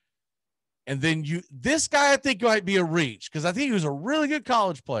 And then this guy, I think, might be a reach, because I think he was a really good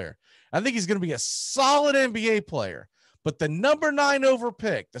college player. I think he's going to be a solid NBA player. But the number 9 over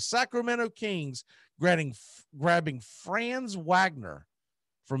pick, the Sacramento Kings, grabbing Franz Wagner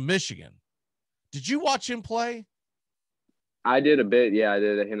from Michigan. Did you watch him play? I did a bit. Yeah, I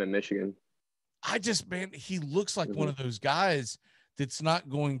did him in Michigan. Man, he looks like one of those guys that's not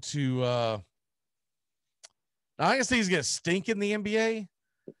going to now I can say he's going to stink in the NBA,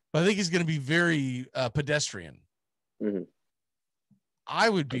 but I think he's going to be very pedestrian. Mm-hmm. I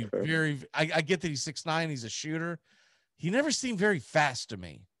would be I get that he's 6'9", he's a shooter. He never seemed very fast to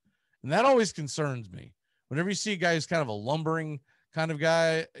me, and that always concerns me. Whenever you see a guy who's kind of a lumbering kind of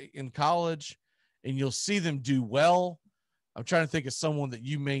guy in college, and you'll see them do well. I'm trying to think of someone that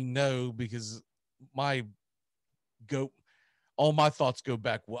you may know, because all my thoughts go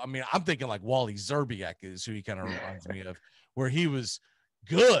back. Well, I mean, I'm thinking like Wally Zerbiak is who he kind of reminds me of, where he was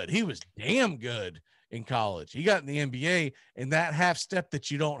good. He was damn good in college. He got in the NBA, and that half step that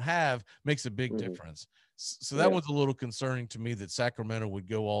you don't have makes a big difference. So that was a little concerning to me that Sacramento would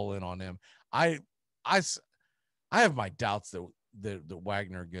go all in on him. I have my doubts that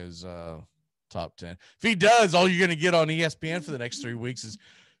Wagner goes top 10. If he does, all you're going to get on ESPN for the next 3 weeks is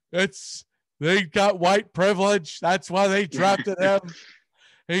they got white privilege. That's why they drafted him.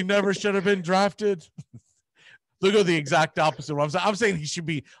 He never should have been drafted. They'll go the exact opposite. I'm saying he should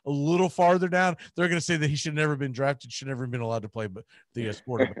be a little farther down. They're going to say that he should never been drafted, should never been allowed to play the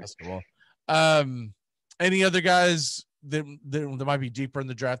sport of basketball. Any other guys that might be deeper in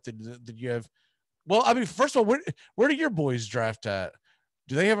the draft that you have? Well, I mean, first of all, where do your boys draft at?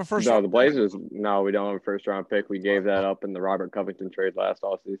 Do they have a first? No, the Blazers. No, we don't have a first round pick. We gave that up in the Robert Covington trade last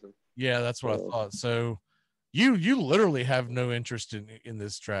offseason. Yeah, that's what I thought. So you literally have no interest in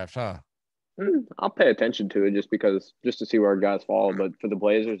this draft, huh? I'll pay attention to it just to see where our guys fall. But for the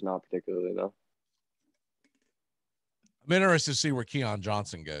Blazers, not particularly, no. I'm interested to see where Keon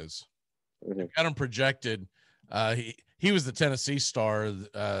Johnson goes. Got him projected. He was the Tennessee star,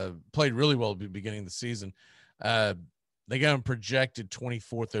 played really well at the beginning of the season. They got him projected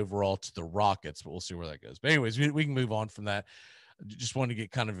 24th overall to the Rockets, but we'll see where that goes. But anyways, we can move on from that. Just wanted to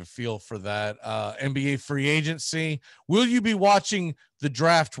get kind of a feel for that. NBA free agency. Will you be watching the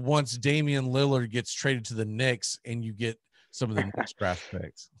draft once Damian Lillard gets traded to the Knicks and you get some of the Knicks draft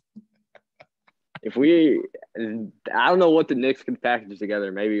picks? I don't know what the Knicks can package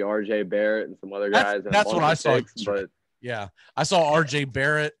together. Maybe RJ Barrett and some other guys. That's what I saw. But yeah, I saw RJ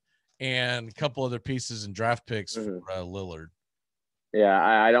Barrett and a couple other pieces and draft picks for Lillard. Yeah,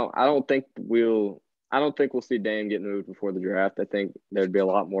 I don't think we'll see Dame get moved before the draft. I think there'd be a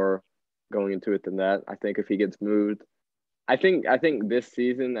lot more going into it than that. I think if he gets moved, I think this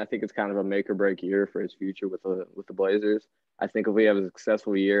season, I think it's kind of a make or break year for his future with the Blazers. I think if we have a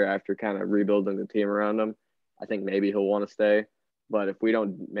successful year after kind of rebuilding the team around him, I think maybe he'll want to stay. But if we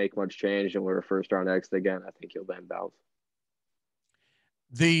don't make much change and we're a first round exit again, I think he'll then bounce.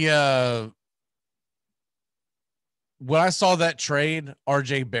 When I saw that trade,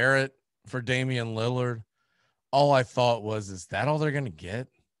 RJ Barrett for Damian Lillard, all I thought was, is that all they're going to get?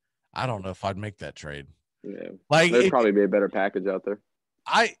 I don't know if I'd make that trade. Yeah. There'd probably be a better package out there.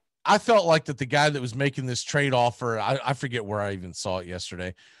 I felt like that the guy that was making this trade offer, I forget where I even saw it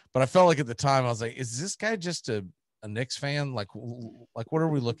yesterday, but I felt like at the time I was like, is this guy just a Knicks fan? Like what are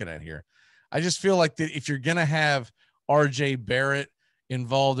we looking at here? I just feel like that if you're going to have RJ Barrett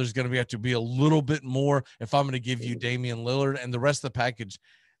involved, there's going to have to be a little bit more if I'm going to give you Damian Lillard, and the rest of the package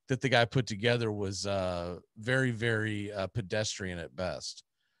that the guy put together was very, very pedestrian at best.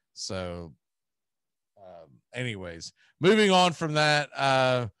 So anyways, moving on from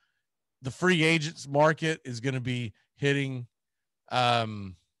that, the free agents market is going to be hitting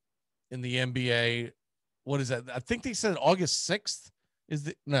in the NBA. What is that? I think they said August 6th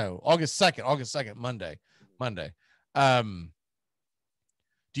August 2nd, Monday.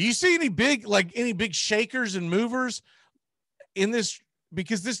 Do you see any big shakers and movers in this?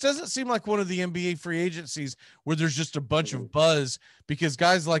 Because this doesn't seem like one of the NBA free agencies where there's just a bunch of buzz, because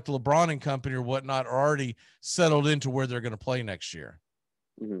guys like LeBron and company or whatnot are already settled into where they're going to play next year.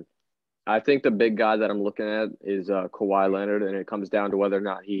 Mm-hmm. I think the big guy that I'm looking at is Kawhi Leonard, and it comes down to whether or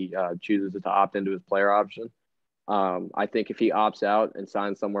not he chooses to opt into his player option. I think if he opts out and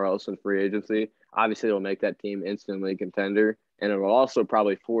signs somewhere else in free agency, obviously it'll make that team instantly a contender, and it will also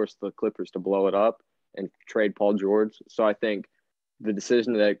probably force the Clippers to blow it up and trade Paul George. So I think the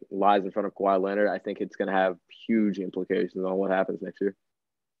decision that lies in front of Kawhi Leonard, I think it's going to have huge implications on what happens next year.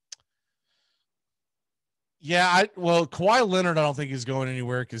 Yeah, Kawhi Leonard, I don't think he's going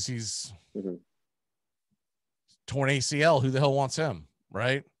anywhere because he's torn ACL. Who the hell wants him,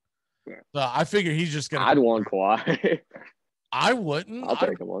 right? Yeah. So I figure he's just going to – I'd want Kawhi. I wouldn't. I'll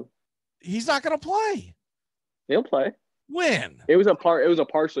take him on. He's not going to play. He'll play. When? It was a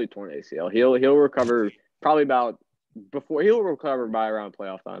partially torn ACL. He'll recover probably he'll recover by around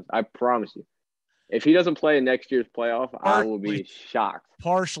playoff time. I promise you. If he doesn't play in next year's playoff, I will be shocked.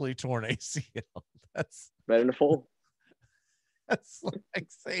 Partially torn ACL. That's better than full. That's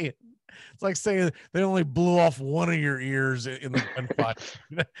like saying they only blew off one of your ears in the gunfight.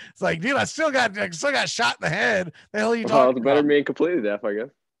 It's like, dude, I still got shot in the head. The hell are you talking about? It's better than being completely deaf, I guess.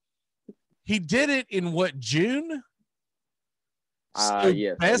 He did it in what, June? So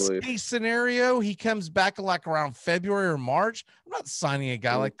yes, best case scenario, he comes back like around February or March. I'm not signing a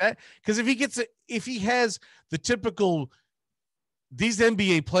guy like that, because if he has the typical, these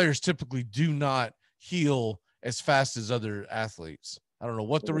NBA players typically do not heal as fast as other athletes. I don't know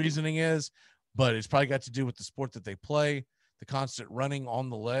what the reasoning is, but it's probably got to do with the sport that they play, the constant running on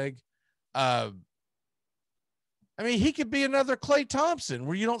the leg. I mean, he could be another Klay Thompson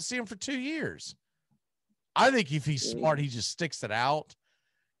where you don't see him for 2 years. I think if he's smart, he just sticks it out,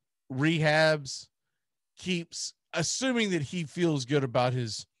 rehabs, keeps, assuming that he feels good about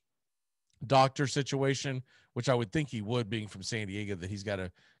his doctor situation, which I would think he would, being from San Diego, that he's got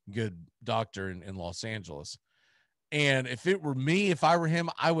a good doctor in Los Angeles. And if it were me, if I were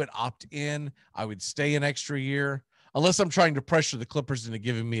him, I would opt in. I would stay an extra year, unless I'm trying to pressure the Clippers into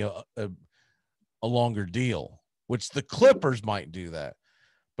giving me a longer deal, which the Clippers might do that.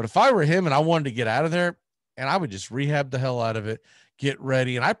 But if I were him and I wanted to get out of there, and I would just rehab the hell out of it, get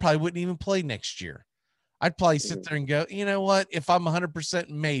ready, and I probably wouldn't even play next year. I'd probably sit there and go, you know what? If I'm 100%,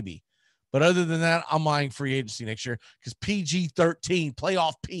 maybe. But other than that, I'm eyeing free agency next year because PG-13,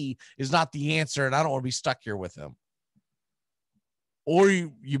 playoff P, is not the answer, and I don't want to be stuck here with him. Or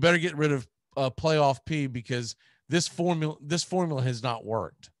you better get rid of playoff P because this formula has not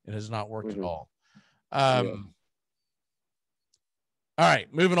worked. It has not worked at all. All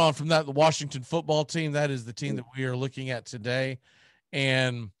right, moving on from that, the Washington football team, that is the team that we are looking at today.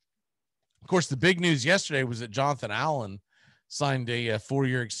 And, of course, the big news yesterday was that Jonathan Allen signed a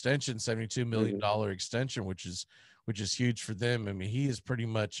 4-year extension, $72 million extension, which is huge for them. I mean, he is pretty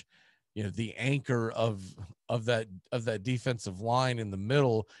much, the anchor of that defensive line in the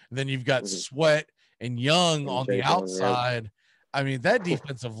middle. And then you've got Sweat and Young on the outside. I mean, that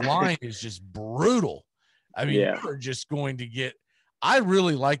defensive line is just brutal. I mean, you're just going to get – I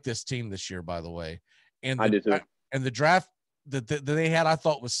really like this team this year, by the way. And I do too. And the draft that they had, I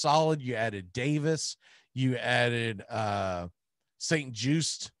thought was solid. You added Davis. You added St.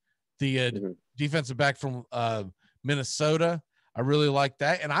 Just, the defensive back from Minnesota. I really like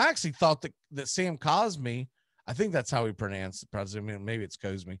that. And I actually thought that Sam Cosmi, I think that's how he pronounced it. Probably, maybe it's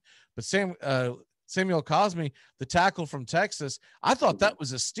Cosmi. But Samuel Cosmi, the tackle from Texas, I thought that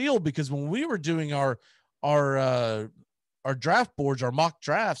was a steal because when we were doing our draft boards, our mock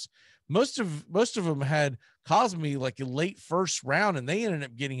drafts, most of them had Cosmi like a late first round, and they ended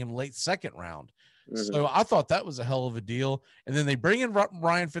up getting him late second round. So I thought that was a hell of a deal. And then they bring in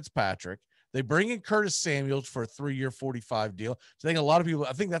Ryan Fitzpatrick. They bring in Curtis Samuels for a 3-year, $45 deal. So I think a lot of people,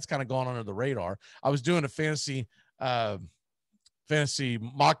 I think that's kind of gone under the radar. I was doing a fantasy mock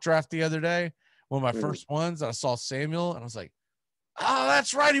draft the other day, one of my first ones. I saw Samuel, and I was like, oh,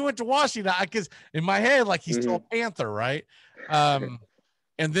 that's right. He went to Washington. Because in my head, like he's still a Panther, right? And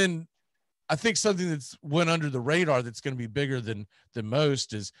then I think something that's went under the radar that's going to be bigger than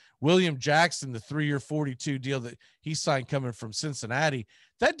most is William Jackson, the 3-year, $42 deal that he signed coming from Cincinnati.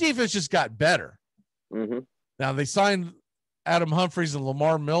 That defense just got better. Now they signed Adam Humphries and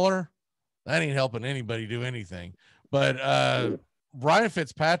Lamar Miller. That ain't helping anybody do anything. But Ryan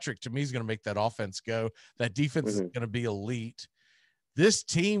Fitzpatrick, to me, is going to make that offense go. That defense is going to be elite. This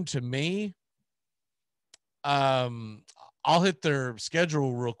team, to me, I'll hit their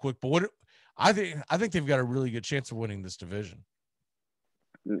schedule real quick, but I think they've got a really good chance of winning this division.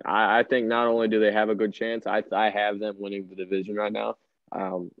 I think not only do they have a good chance, I have them winning the division right now.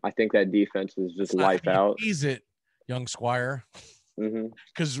 I think that defense is just life out. Ease it, young Squire,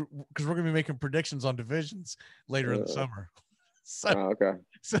 because we're going to be making predictions on divisions later in the summer.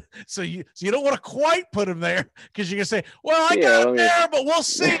 So you don't want to quite put him there because you're gonna say, well, I got him there, but we'll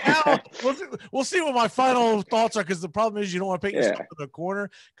see how we'll see what my final thoughts are. Because the problem is you don't want to pick yourself in the corner.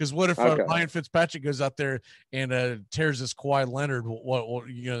 Because what if Ryan Fitzpatrick goes out there and tears this Kawhi Leonard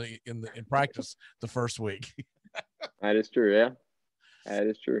in practice the first week? That is true. Yeah, that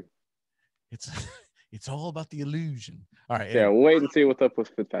is true. It's all about the illusion. All right. Yeah, we'll wait and see what's up with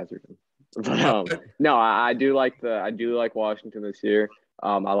Fitzpatrick. But, no, I do like Washington this year.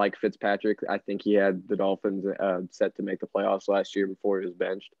 I like Fitzpatrick. I think he had the Dolphins set to make the playoffs last year before he was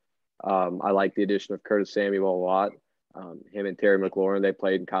benched. I like the addition of Curtis Samuel a lot. Him and Terry McLaurin, they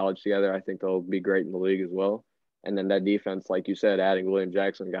played in college together. I think they'll be great in the league as well. And then that defense, like you said, adding William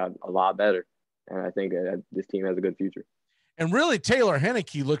Jackson got a lot better. And I think this team has a good future. And really, Taylor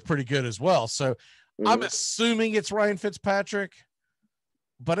Henneke looked pretty good as well. So I'm assuming it's Ryan Fitzpatrick.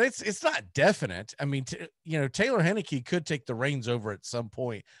 But it's not definite. I mean, Taylor Henneke could take the reins over at some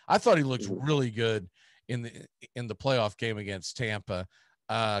point. I thought he looked really good in the playoff game against Tampa.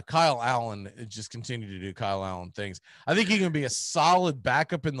 Kyle Allen just continued to do Kyle Allen things. I think he can be a solid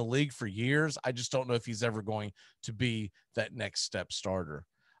backup in the league for years. I just don't know if he's ever going to be that next step starter.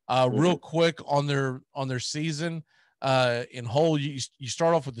 Real quick on their season in whole, you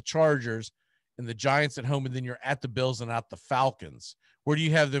start off with the Chargers and the Giants at home, and then you're at the Bills and at the Falcons. Where do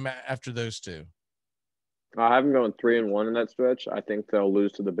you have them after those two? I have them going 3-1 in that stretch. I think they'll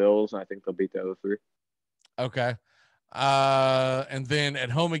lose to the Bills, and I think they'll beat the other three. Okay. And then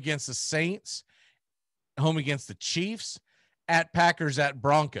at home against the Saints, home against the Chiefs, at Packers, at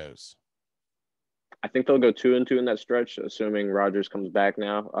Broncos. I think they'll go 2-2 in that stretch, assuming Rodgers comes back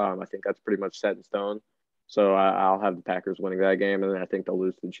now. I think that's pretty much set in stone. So I'll have the Packers winning that game, and then I think they'll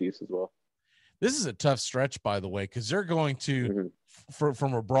lose to the Chiefs as well. This is a tough stretch, by the way, because they're going to,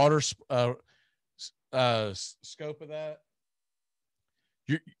 from a broader scope of that,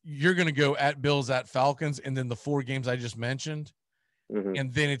 you're going to go at Bills, at Falcons, and then the 4 games I just mentioned.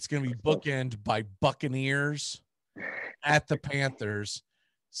 And then it's going to be bookend by Buccaneers, at the Panthers,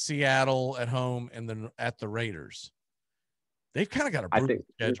 Seattle at home, and then at the Raiders. They've kind of got a brutal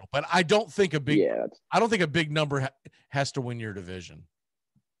schedule, but I don't think a big number has to win your division.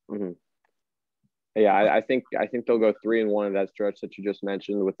 Yeah, I think they'll go 3-1 in that stretch that you just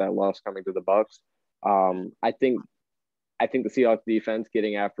mentioned, with that loss coming to the Bucs. I think the Seahawks defense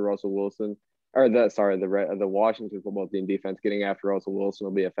getting after Russell Wilson, or the Washington football team defense getting after Russell Wilson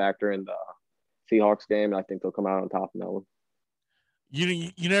will be a factor in the Seahawks game. I think they'll come out on top in that one.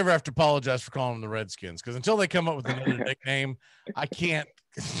 You never have to apologize for calling them the Redskins, because until they come up with another nickname, I can't.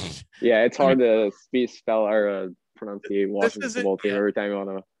 Yeah, it's hard to spell or pronounce the Washington football team every time you want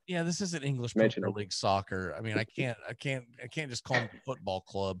to. Yeah, this isn't English Premier League soccer. I mean, I can't just call them the football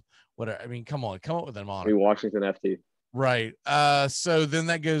club. Whatever. I mean, come on, come up with them on it. Washington FT. Right. So then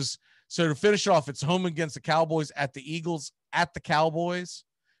that goes. So to finish off, it's home against the Cowboys, at the Eagles, at the Cowboys,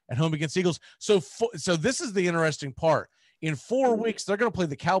 at home against Eagles. So this is the interesting part. In 4 weeks, they're going to play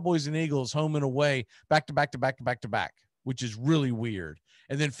the Cowboys and Eagles home and away, back to back to back to back to back, which is really weird.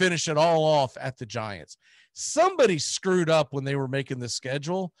 And then finish it all off at the Giants. Somebody screwed up when they were making the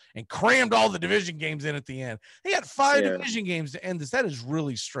schedule and crammed all the division games in at the end. They had 5 division games to end this. That is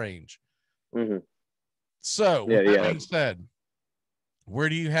really strange. So with that being said, where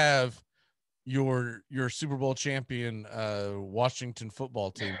do you have your Super Bowl champion Washington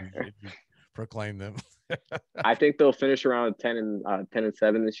football team, if you proclaim them? I think they'll finish around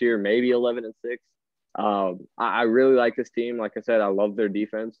 10-7 this year, maybe 11-6. I really like this team. Like I said, I love their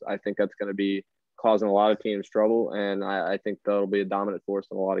defense. I think that's going to be causing a lot of teams trouble, and I think they'll be a dominant force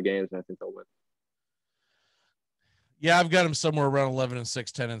in a lot of games, and I think they'll win. Yeah, I've got them somewhere around 11-6,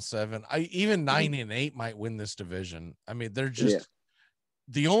 10-7. Even 9-8 might win this division. I mean, they're just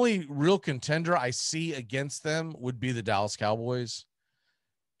the only real contender I see against them would be the Dallas Cowboys.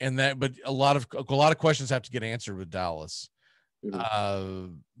 And that, but a lot of questions have to get answered with Dallas.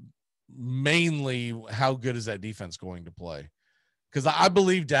 Mainly, how good is that defense going to play? Because I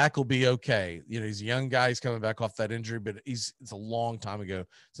believe Dak will be okay. You know, he's a young guy. He's coming back off that injury, but it's a long time ago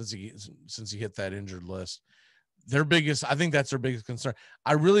since he hit that injured list. I think that's their biggest concern.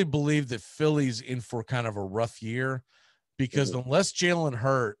 I really believe that Philly's in for kind of a rough year, because unless Jalen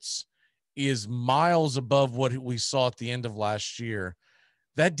Hurts is miles above what we saw at the end of last year,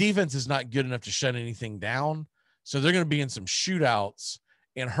 that defense is not good enough to shut anything down. So they're going to be in some shootouts,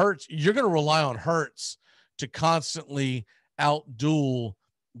 and Hurts, you're going to rely on Hurts to constantly outduel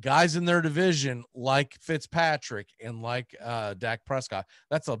guys in their division like Fitzpatrick and like Dak Prescott.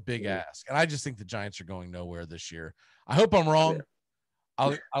 That's a big ask. And I just think the Giants are going nowhere this year. I hope I'm wrong.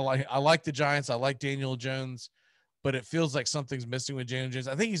 I like the Giants. I like Daniel Jones, but it feels like something's missing with Daniel Jones.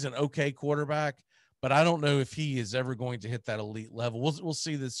 I think he's an okay quarterback, but I don't know if he is ever going to hit that elite level. We'll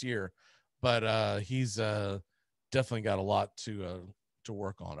see this year, but he's definitely got a lot to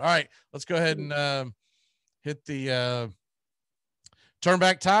work on. All right, let's go ahead and hit the turn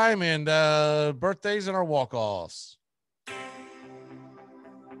back time and birthdays and our walk-offs.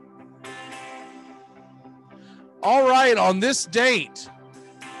 All right, on this date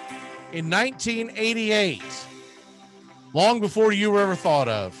in 1988, long before you were ever thought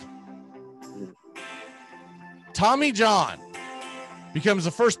of, Tommy John becomes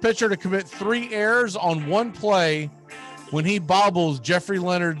the first pitcher to commit 3 errors on one play when he bobbles Jeffrey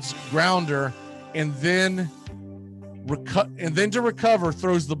Leonard's grounder and then to recover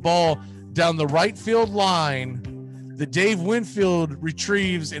throws the ball down the right field line that Dave Winfield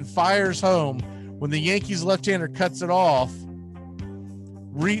retrieves and fires home when the Yankees left-hander cuts it off,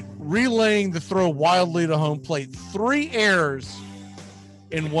 relaying the throw wildly to home plate. 3 errors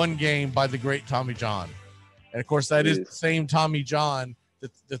in one game by the great Tommy John. And, of course, that is the same Tommy John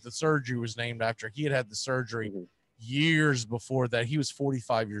that the surgery was named after. He had the surgery years before that. He was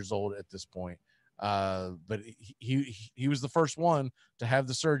 45 years old at this point. But he was the first one to have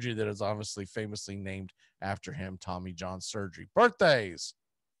the surgery that is obviously famously named after him, Tommy John surgery. Birthdays.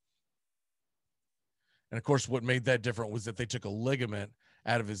 And, of course, what made that different was that they took a ligament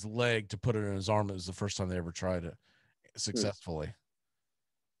out of his leg to put it in his arm. It was the first time they ever tried it successfully.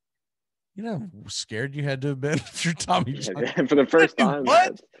 You know, scared you had to have been if you're Tommy John. For the first time.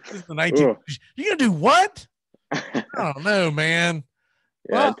 What? This is the 19. You gonna do what? I don't know, man.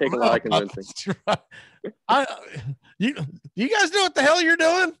 Yeah, it'd take a lot of convincing. You guys know what the hell you're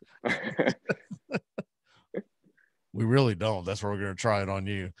doing? We really don't. That's where we're going to try it on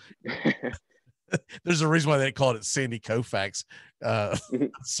you. There's a reason why they called it Sandy Koufax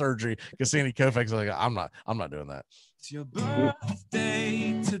surgery, because Sandy Koufax is like, I'm not doing that. It's your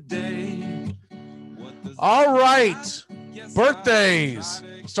birthday today. All right, birthdays.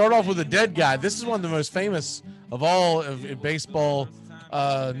 Start off with a dead guy. This is one of the most famous of all in baseball,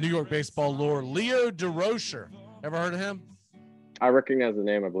 New York baseball lore. Leo DeRocher. Ever heard of him? I recognize the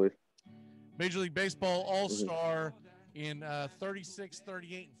name, I believe. Major League Baseball All-Star in 36,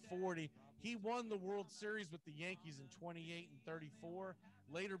 38, and 40. He won the World Series with the Yankees in 28 and 34.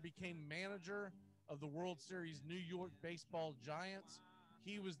 Later became manager of the World Series New York Baseball Giants.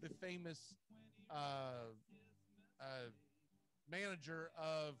 He was the famous manager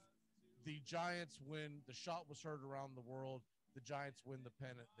of the Giants when the shot was heard around the world. The Giants win the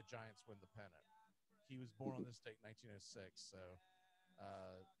pennant. The Giants win the pennant. He was born on this date, 1906. So,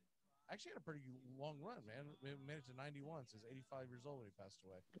 actually had a pretty long run, man. We made it to 91, so he's 85 years old when he passed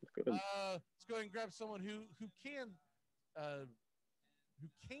away. Let's go ahead and grab someone who can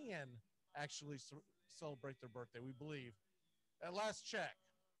actually celebrate their birthday. We believe. At last check.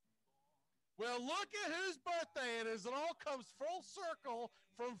 Well, look at whose birthday it is. It all comes full circle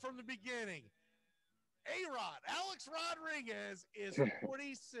from the beginning. A-Rod, Alex Rodriguez, is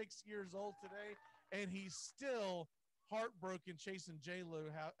 46 years old today, and he's still heartbroken chasing J-Lo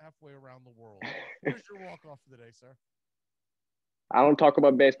halfway around the world. Where's your walk-off for the day, sir? I don't talk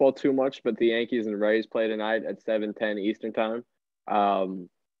about baseball too much, but the Yankees and Rays play tonight at 7:10 Eastern time.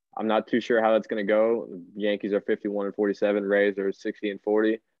 I'm not too sure how that's going to go. The Yankees are 51 and 47. Rays are 60 and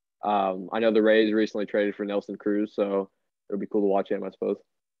 40. I know the Rays recently traded for Nelson Cruz, so it'll be cool to watch him, I suppose.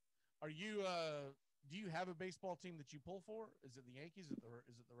 Are you do you have a baseball team that you pull for? Is it the Yankees? Is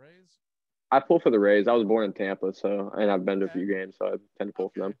it the Rays? I pull for the Rays. I was born in Tampa, and I've been to a few games, so I tend to pull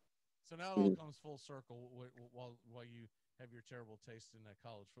for them. So now it all comes full circle while you have your terrible taste in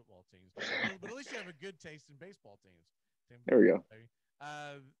college football teams. But at least you have a good taste in baseball teams. There we go.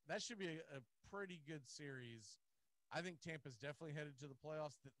 That should be a pretty good series. I think Tampa's definitely headed to the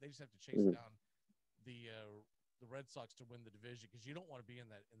playoffs. They just have to chase down the Red Sox to win the division, because you don't want to be in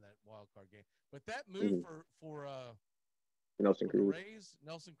that wild card game. But that move for Nelson Cruz. The Rays,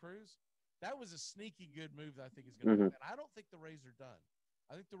 Nelson Cruz, that was a sneaky good move that I think is going to happen. I don't think the Rays are done.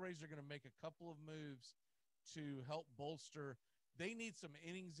 I think the Rays are going to make a couple of moves to help bolster. They need some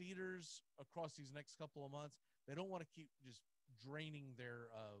innings eaters across these next couple of months. They don't want to keep just draining their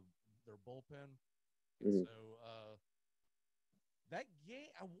bullpen. So that game,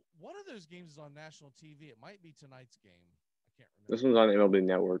 one of those games is on national TV. It might be tonight's game. I can't remember. This one's on MLB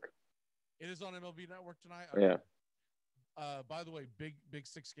Network. It is on MLB Network tonight? Okay. Yeah. By the way, big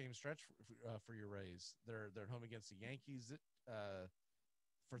 6-game stretch for your Rays. They're at home against the Yankees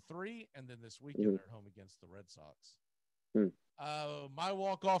for 3, and then this weekend they're at home against the Red Sox. My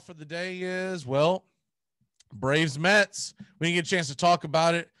walk-off for the day is, well, Braves-Mets. We didn't get a chance to talk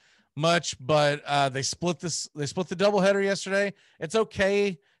about it much, but they split the doubleheader yesterday. It's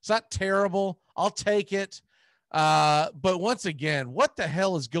okay. It's not terrible. I'll take it. But once again, what the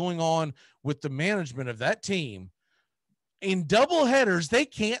hell is going on with the management of that team? In doubleheaders, they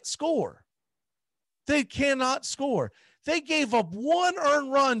can't score. They cannot score. They gave up 1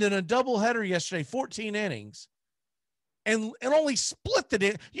 earned run in a doubleheader yesterday, 14 innings, and only split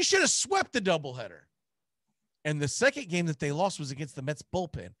the. You should have swept the doubleheader. And the second game that they lost was against the Mets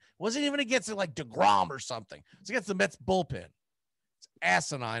bullpen. It wasn't even against like DeGrom or something. It's against the Mets bullpen. It's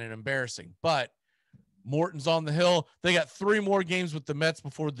asinine and embarrassing. But Morton's on the hill. They got 3 more games with the Mets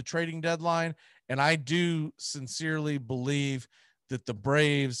before the trading deadline. And I do sincerely believe that the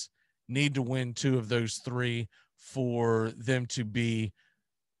Braves need to win 2 of those 3 for them to be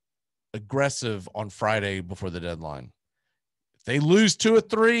aggressive on Friday before the deadline. If they lose 2 of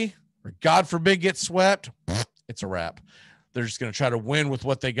 3, or God forbid get swept, it's a wrap. They're just going to try to win with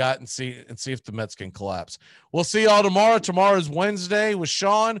what they got and see if the Mets can collapse. We'll see y'all tomorrow. Tomorrow is Wednesday with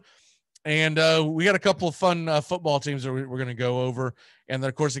Sean. And we got a couple of fun football teams that we're going to go over. And then,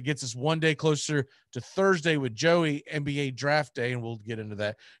 of course, it gets us one day closer to Thursday with Joey, NBA Draft Day, and we'll get into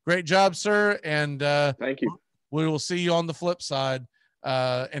that. Great job, sir. And thank you. We will see you on the flip side.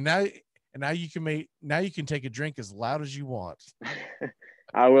 And now you can take a drink as loud as you want.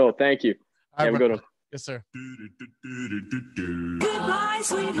 I will. Thank you. Have a good one. Yes, sir. Goodbye,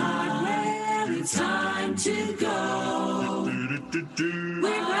 sweetheart. Well, it's time to go. We're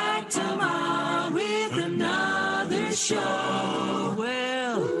back tomorrow with another show.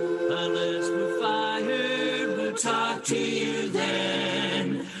 Well, unless we're fired, we'll talk to you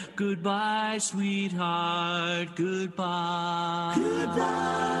then. Goodbye, sweetheart. Goodbye.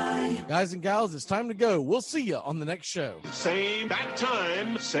 Goodbye. Guys and gals, it's time to go. We'll see you on the next show. Same bat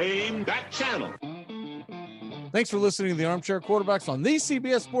time, same bat channel. Thanks for listening to the Armchair Quarterbacks on these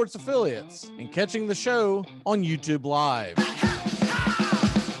CBS Sports affiliates and catching the show on YouTube Live.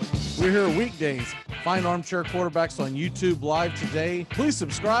 We're here weekdays. Find Armchair Quarterbacks on YouTube Live today. Please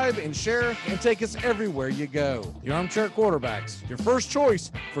subscribe and share and take us everywhere you go. The Armchair Quarterbacks, your first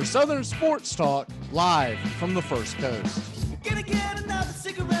choice for Southern sports talk, live from the First Coast. Gonna get